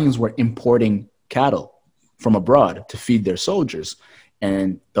the Italians were importing cattle from abroad to feed their soldiers.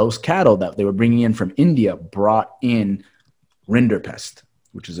 And those cattle that they were bringing in from India brought in rinderpest,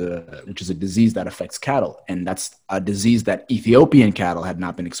 which is a disease that affects cattle. And that's a disease that Ethiopian cattle had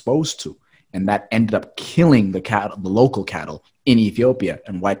not been exposed to. And that ended up killing the local cattle in Ethiopia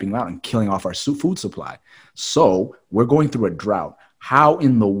and wiping out and killing off our food supply. So we're going through a drought. How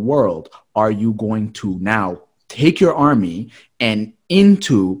in the world are you going to now take your army and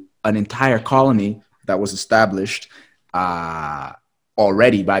into an entire colony that was established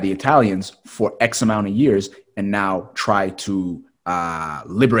already by the Italians for X amount of years, and now try to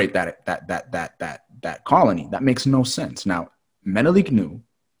liberate that colony? That makes no sense. Now, Menelik knew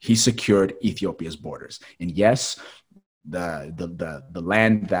he secured Ethiopia's borders, and yes, the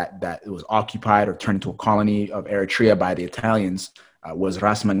land that was occupied or turned into a colony of Eritrea by the Italians was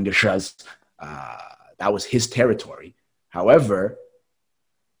Ras Mangisha's. That was his territory. However,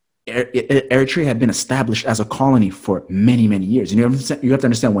 Eritrea had been established as a colony for many, many years. And you have to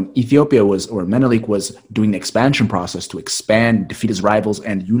understand when Menelik was doing the expansion process to expand, defeat his rivals,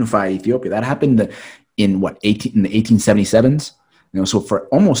 and unify Ethiopia. That happened in the 1877s. So for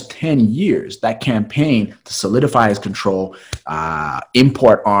almost 10 years, that campaign to solidify his control,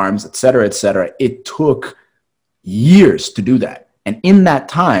 import arms, et cetera, it took years to do that. And in that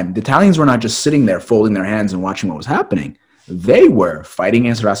time, the Italians were not just sitting there folding their hands and watching what was happening. They were fighting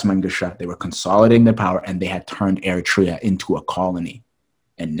against Ras Mangisha. They were consolidating their power, and they had turned Eritrea into a colony.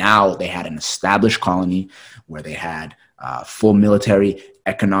 And now they had an established colony where they had full military,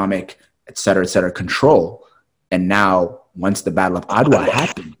 economic, et cetera, control. And now, once the Battle of Adwa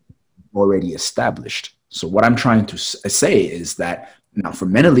happened, already established. So what I'm trying to say is that now for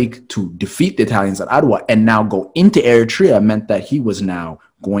Menelik to defeat the Italians at Adwa and now go into Eritrea meant that he was now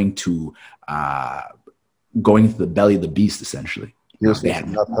going to the belly of the beast, essentially. They had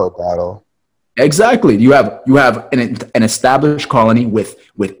an uphill battle. Exactly. You have an established colony with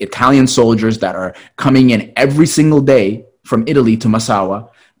Italian soldiers that are coming in every single day from Italy to Massawa,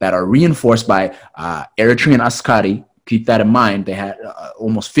 that are reinforced by Eritrean Askari. Keep that in mind. They had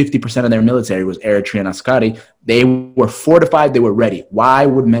almost 50% of their military was Eritrean Askari. They were fortified. They were ready. Why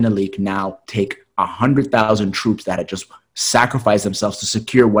would Menelik now take 100,000 troops that had just sacrificed themselves to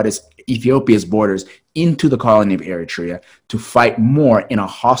secure what is Ethiopia's borders into the colony of Eritrea to fight more in a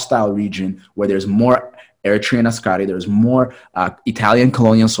hostile region where there's more Eritrean Askari, there's more Italian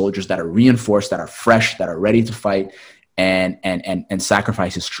colonial soldiers that are reinforced, that are fresh, that are ready to fight and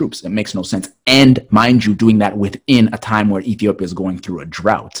sacrifice his troops? It makes no sense. And mind you, doing that within a time where Ethiopia is going through a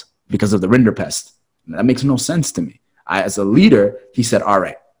drought because of the rinderpest. That makes no sense to me. As a leader, he said, all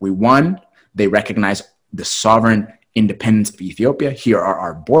right, we won. They recognize the sovereign independence of Ethiopia. Here are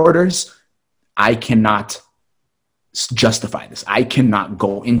our borders. I cannot justify this. I cannot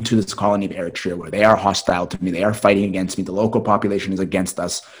go into this colony of Eritrea where they are hostile to me. They are fighting against me. The local population is against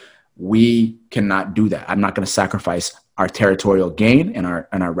us. We cannot do that. I'm not going to sacrifice our territorial gain and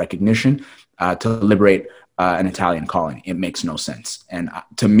our recognition to liberate an Italian colony. It makes no sense. And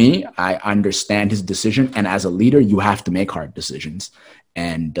to me, I understand his decision. And as a leader, you have to make hard decisions.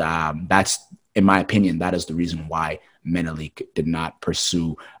 And that's, in my opinion, that is the reason why Menelik did not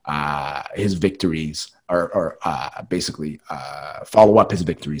pursue his victories or basically follow up his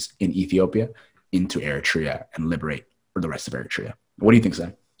victories in Ethiopia into Eritrea and liberate the rest of Eritrea. What do you think,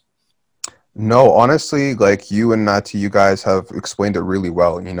 Sam? No, honestly, like you and Nati, you guys have explained it really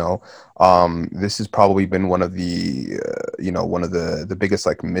well. This has probably been one of one of the biggest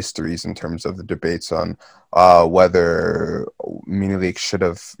like mysteries in terms of the debates on whether Menelik should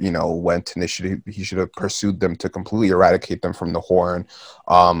have, went initially. He should have pursued them to completely eradicate them from the Horn.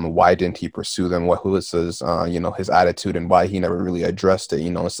 Why didn't he pursue them? What was his, his attitude, and why he never really addressed it?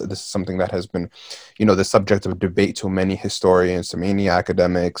 So this is something that has been, the subject of debate to many historians, to many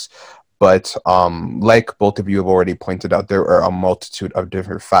academics. But like both of you have already pointed out, there are a multitude of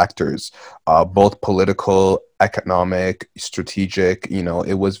different factors, both political, economic, strategic. There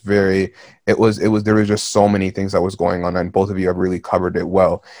was just so many things that was going on, and both of you have really covered it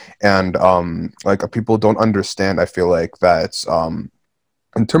well. And like people don't understand, I feel like that.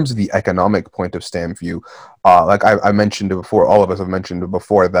 In terms of the economic point of stand view, like I mentioned it before, all of us have mentioned it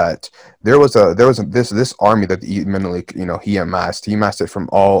before, that there was this army that the Menelik, he amassed. He amassed it from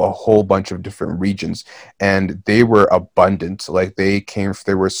a whole bunch of different regions, and they were abundant. Like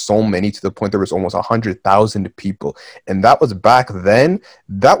there were so many, to the point there was almost 100,000 people, and that was back then.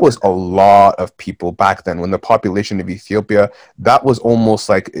 That was a lot of people back then. When the population of Ethiopia, that was almost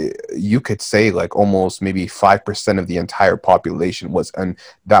like, you could say like almost maybe 5% of the entire population was in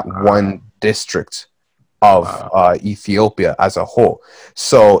that one district of Ethiopia as a whole.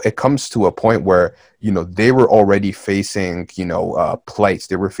 So it comes to a point where, they were already facing, plights.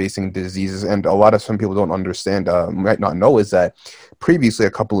 They were facing diseases. And some people don't understand, might not know, is that previously,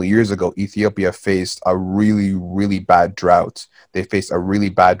 a couple of years ago, Ethiopia faced a really, really bad drought. They faced a really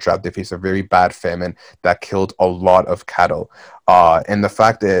bad drought. They faced a very bad famine that killed a lot of cattle. And the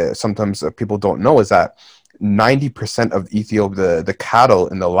fact that sometimes people don't know is that 90% of Ethiopia, the cattle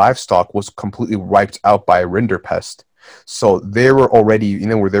and the livestock was completely wiped out by rinderpest. So they were already,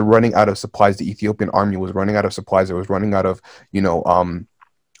 where they're running out of supplies. The Ethiopian army was running out of supplies. It was running out of,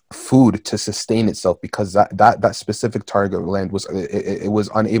 food to sustain itself, because that specific target land it was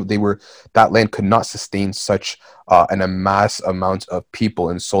unable. That land could not sustain such an amass amount of people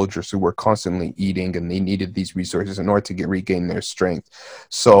and soldiers who were constantly eating, and they needed these resources in order to regain their strength.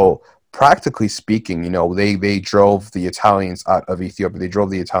 So practically speaking, they drove the Italians out of Ethiopia. They drove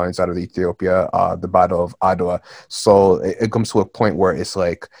the Italians out of Ethiopia, the Battle of Adwa. So it comes to a point where it's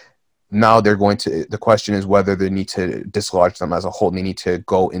like, now the question is whether they need to dislodge them as a whole. They need to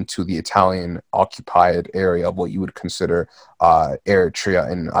go into the Italian occupied area of what you would consider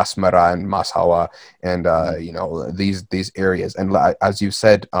Eritrea and Asmara and Massawa, and these areas. And as you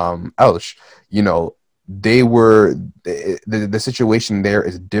said, Elsh, they were the situation there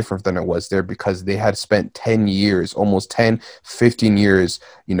is different than it was there, because they had spent 10 years, almost 10-15 years,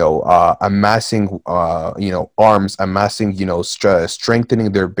 amassing arms, amassing,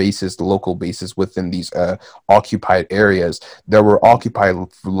 strengthening their bases, the local bases within these occupied areas that were occupied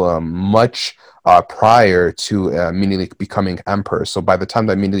much prior to Menelik becoming emperor. So by the time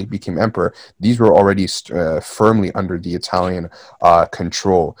that Menelik became emperor, these were already firmly under the Italian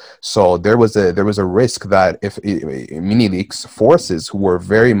control. So there was a risk that if Menelik's forces, who were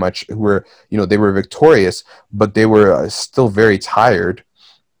they were victorious, but they were still very tired,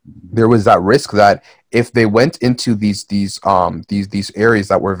 there was that risk that if they went into these areas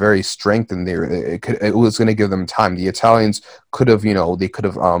that were very strengthened, it was going to give them time. The Italians could have,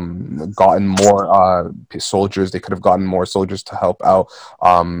 gotten more soldiers. They could have gotten more soldiers to help out,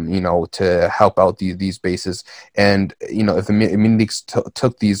 to help out these bases. And if the Menelik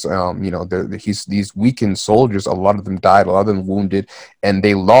took these, these weakened soldiers, a lot of them died, a lot of them wounded, and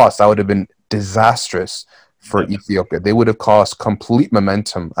they lost. That would have been disastrous for Ethiopia. They would have caused complete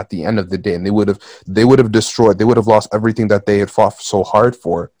momentum at the end of the day, and they would have destroyed. They would have lost everything that they had fought so hard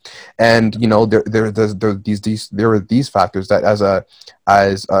for. And there are these factors that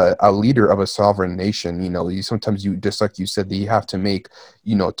as a leader of a sovereign nation, sometimes you, just like you said, that you have to make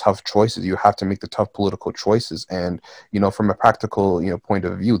tough choices. You have to make the tough political choices. And from a practical point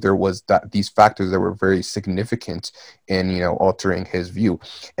of view, there was these factors that were very significant in altering his view.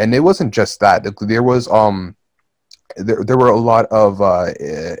 And it wasn't just that. There was there were a lot of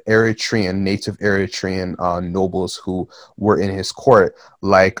native Eritrean nobles who were in his court,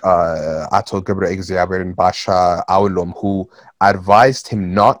 like Ato Gebre Exeaber and Basha Aulum, who advised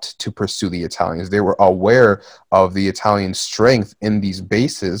him not to pursue the Italians. They were aware of the Italian strength in these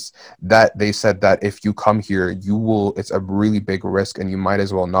bases, that they said that if you come here, it's a really big risk, and you might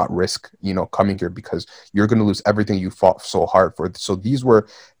as well not risk, coming here, because you're going to lose everything you fought so hard for. So these were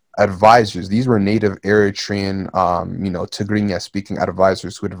advisors. These were native Eritrean, Tigrinya speaking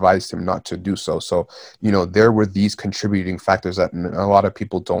advisors who advised him not to do so. So, there were these contributing factors that a lot of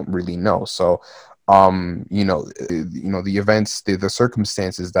people don't really know. So, the events, the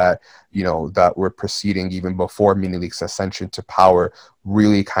circumstances that, that were preceding even before Menelik's ascension to power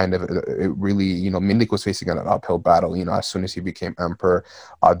really Menelik was facing an uphill battle, as soon as he became emperor.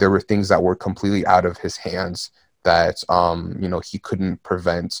 There were things that were completely out of his hands that he couldn't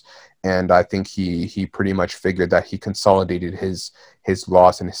prevent, and I think he pretty much figured that he consolidated his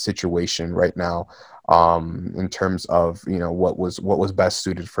loss and his situation right now, in terms of what was best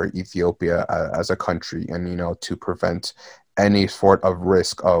suited for Ethiopia as a country, and to prevent any sort of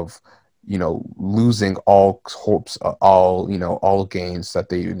risk of losing all hopes, all gains that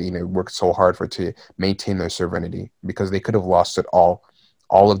they worked so hard for, to maintain their sovereignty, because they could have lost it all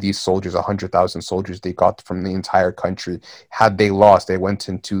of these soldiers, 100,000 soldiers they got from the entire country. Had they lost, they went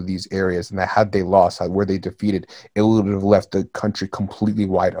into these areas, and had they lost, were they defeated, it would have left the country completely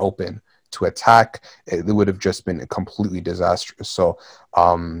wide open to attack. It would have just been completely disastrous. So,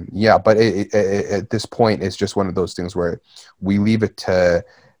 but at this point, it's just one of those things where we leave it to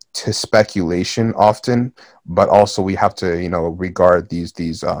speculation often, but also we have to regard these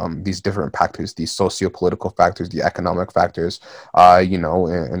different factors, these socio-political factors, the economic factors,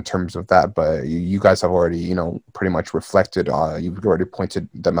 in terms of that. But you guys have already pretty much reflected, you've already pointed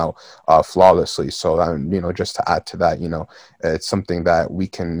them out flawlessly. So just to add to that, it's something that we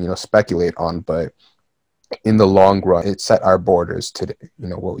can speculate on, but in the long run, it set our borders today.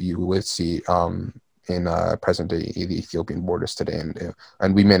 What you would see in present day the Ethiopian borders today,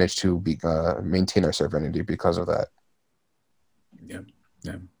 and we managed to maintain our sovereignty because of that. Yeah,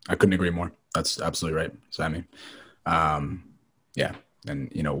 I couldn't agree more. That's absolutely right, Sammy. Yeah,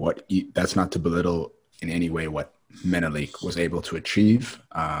 and that's not to belittle in any way what Menelik was able to achieve,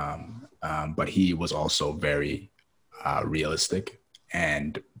 but he was also very realistic,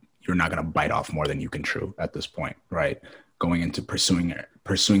 and you're not going to bite off more than you can chew at this point, right? Going into pursuing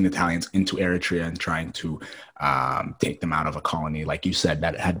the Italians into Eritrea and trying to take them out of a colony, like you said,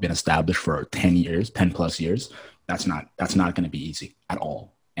 that had been established for 10 plus years. That's not going to be easy at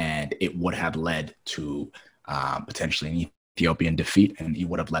all, and it would have led to potentially an Ethiopian defeat, and he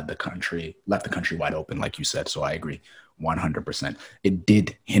would have left the country wide open, like you said. So I agree 100%. It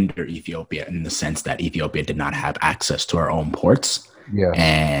did hinder Ethiopia in the sense that Ethiopia did not have access to our own ports. Yeah.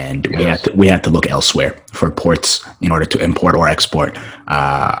 And we had to look elsewhere for ports in order to import or export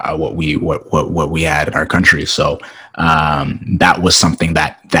what we had in our country. So that was something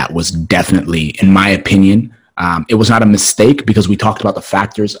that was definitely, in my opinion, it was not a mistake, because we talked about the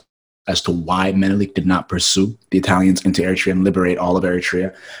factors as to why Menelik did not pursue the Italians into Eritrea and liberate all of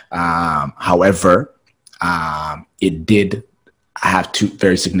Eritrea. However, it did have two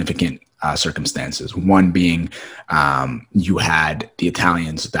very significant circumstances. One being you had the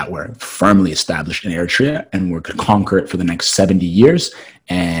Italians that were firmly established in Eritrea and were to conquer it for the next 70 years.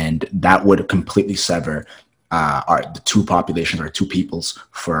 And that would completely sever the two populations or two peoples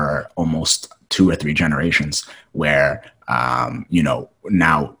for almost 2 or 3 generations, where,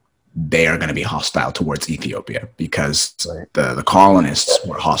 now they are going to be hostile towards Ethiopia, because the colonists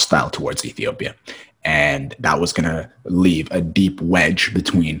were hostile towards Ethiopia. And that was going to leave a deep wedge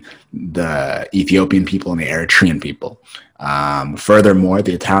between the Ethiopian people and the Eritrean people. Furthermore,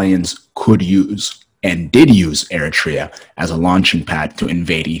 the Italians could use and did use Eritrea as a launching pad to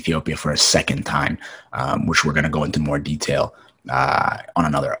invade Ethiopia for a second time, which we're going to go into more detail on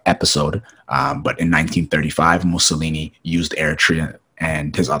another episode. But in 1935, Mussolini used Eritrea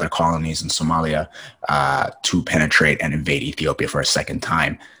and his other colonies in Somalia to penetrate and invade Ethiopia for a second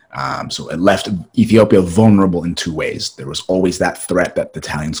time. So it left Ethiopia vulnerable in 2 ways. There was always that threat that the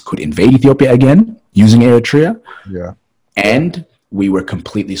Italians could invade Ethiopia again using Eritrea. Yeah. And we were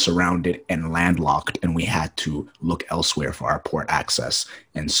completely surrounded and landlocked, and we had to look elsewhere for our port access.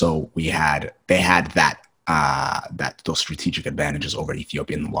 And so they had those strategic advantages over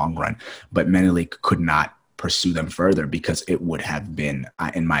Ethiopia in the long run. But Menelik could not pursue them further, because it would have been,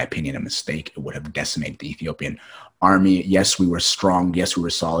 in my opinion, a mistake. It would have decimated the Ethiopian army. Yes, we were strong. Yes, we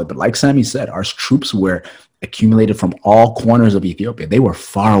were solid. But like Sammy said, our troops were accumulated from all corners of Ethiopia. They were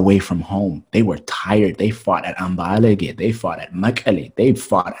far away from home. They were tired. They fought at Ambalege. They fought at Mekele. They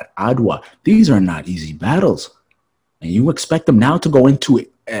fought at Adwa. These are not easy battles. And you expect them now to go into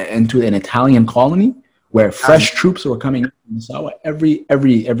an Italian colony where fresh troops were coming in from Misawa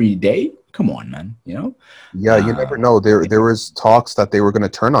every day? Come on, man. You know? Yeah, you never know. There was talks that they were going to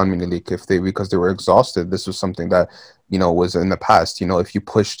turn on Minilik because they were exhausted. This was something that, you know, was in the past. You know, if you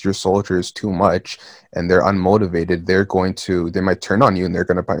pushed your soldiers too much and they're unmotivated, they might turn on you, and they're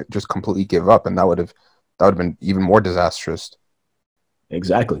going to just completely give up, and that would have been even more disastrous.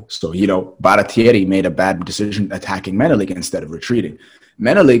 Exactly. So, you know, Baratieri made a bad decision attacking Menelik instead of retreating.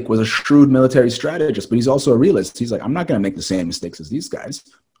 Menelik was a shrewd military strategist, but he's also a realist. He's like, I'm not going to make the same mistakes as these guys.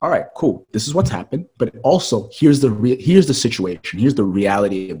 All right, cool. This is what's happened. But also, here's the situation. Here's the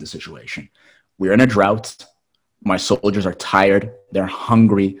reality of the situation. We're in a drought. My soldiers are tired. They're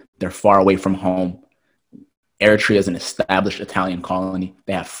hungry. They're far away from home. Eritrea is an established Italian colony.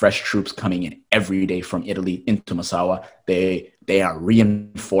 They have fresh troops coming in every day from Italy into Massawa. They are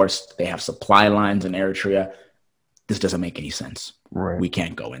reinforced. They have supply lines in Eritrea. This doesn't make any sense. Right. We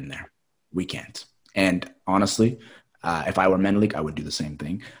can't go in there. We can't. And honestly, if I were Menelik, I would do the same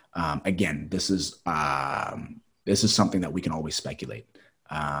thing. Again, this is something that we can always speculate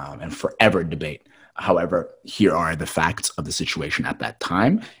and forever debate. However, here are the facts of the situation at that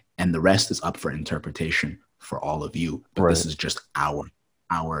time, and the rest is up for interpretation for all of you. But This is just our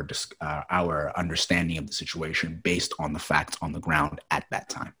understanding of the situation based on the facts on the ground at that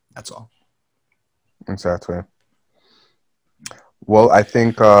time. That's all. Exactly. Well, I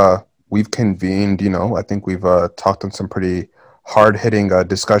think we've convened. You know, I think we've talked on some pretty hard-hitting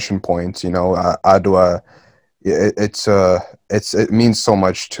discussion points. You know, Adwa, it means so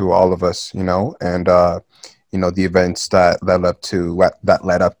much to all of us. You know, and you know, the events that led up to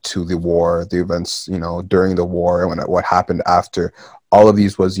the war, the events, you know, during the war, and what happened after. All of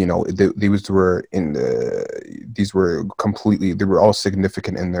these was, you know, these were completely, they were all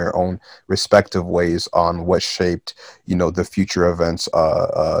significant in their own respective ways on what shaped, you know, the future events,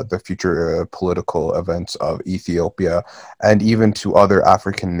 the future political events of Ethiopia, and even to other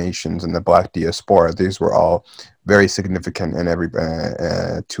African nations in the Black diaspora. These were all very significant in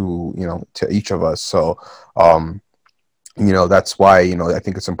to each of us. So, you know, that's why, you know, I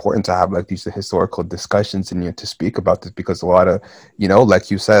think it's important to have like these historical discussions and, you know, to speak about this, because a lot of, you know,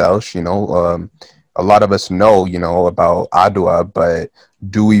 like you said, Elsh, you know, a lot of us know, you know, about Adwa, but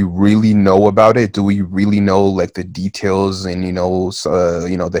do we really know about it? Do we really know like the details and, you know,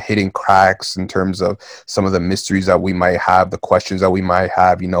 the hidden cracks in terms of some of the mysteries that we might have, the questions that we might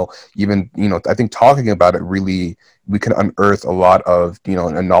have, you know, even, you know, I think talking about it really, we can unearth a lot of, you know,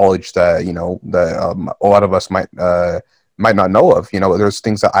 a knowledge that, you know, that a lot of us might not know of. You know, there's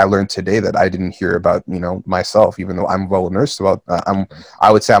things that I learned today that I didn't hear about, you know, myself, even though I'm well versed about,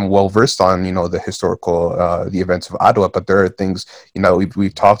 I would say I'm well versed on, you know, the historical, the events of Adwa, but there are things, you know,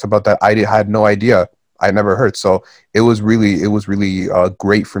 we've talked about that I had no idea. I never heard. So it was really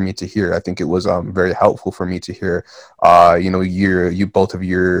great for me to hear. I think it was very helpful for me to hear, you know, both of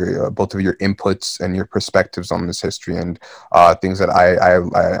your inputs and your perspectives on this history, and things that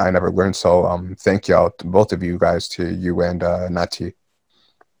I never learned. So thank y'all, both of you guys, to you and Nati.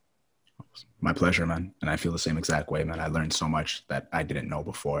 My pleasure, man. And I feel the same exact way, man. I learned so much that I didn't know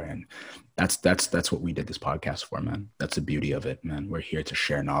before. And that's what we did this podcast for, man. That's the beauty of it, man. We're here to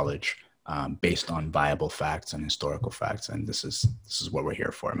share knowledge based on viable facts and historical facts. And this is what we're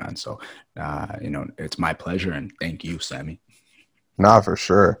here for, man. So, you know, it's my pleasure. And thank you, Sammy. Nah, for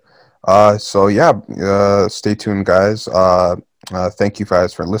sure. So yeah, stay tuned, guys. Thank you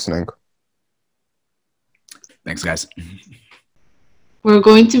guys for listening. Thanks, guys. We're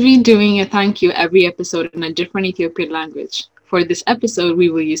going to be doing a thank you every episode in a different Ethiopian language. For this episode, we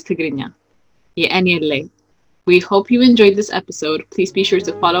will use Tigrinya. We hope you enjoyed this episode. Please be sure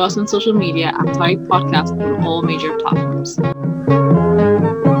to follow us on social media at Type Podcast on all major platforms.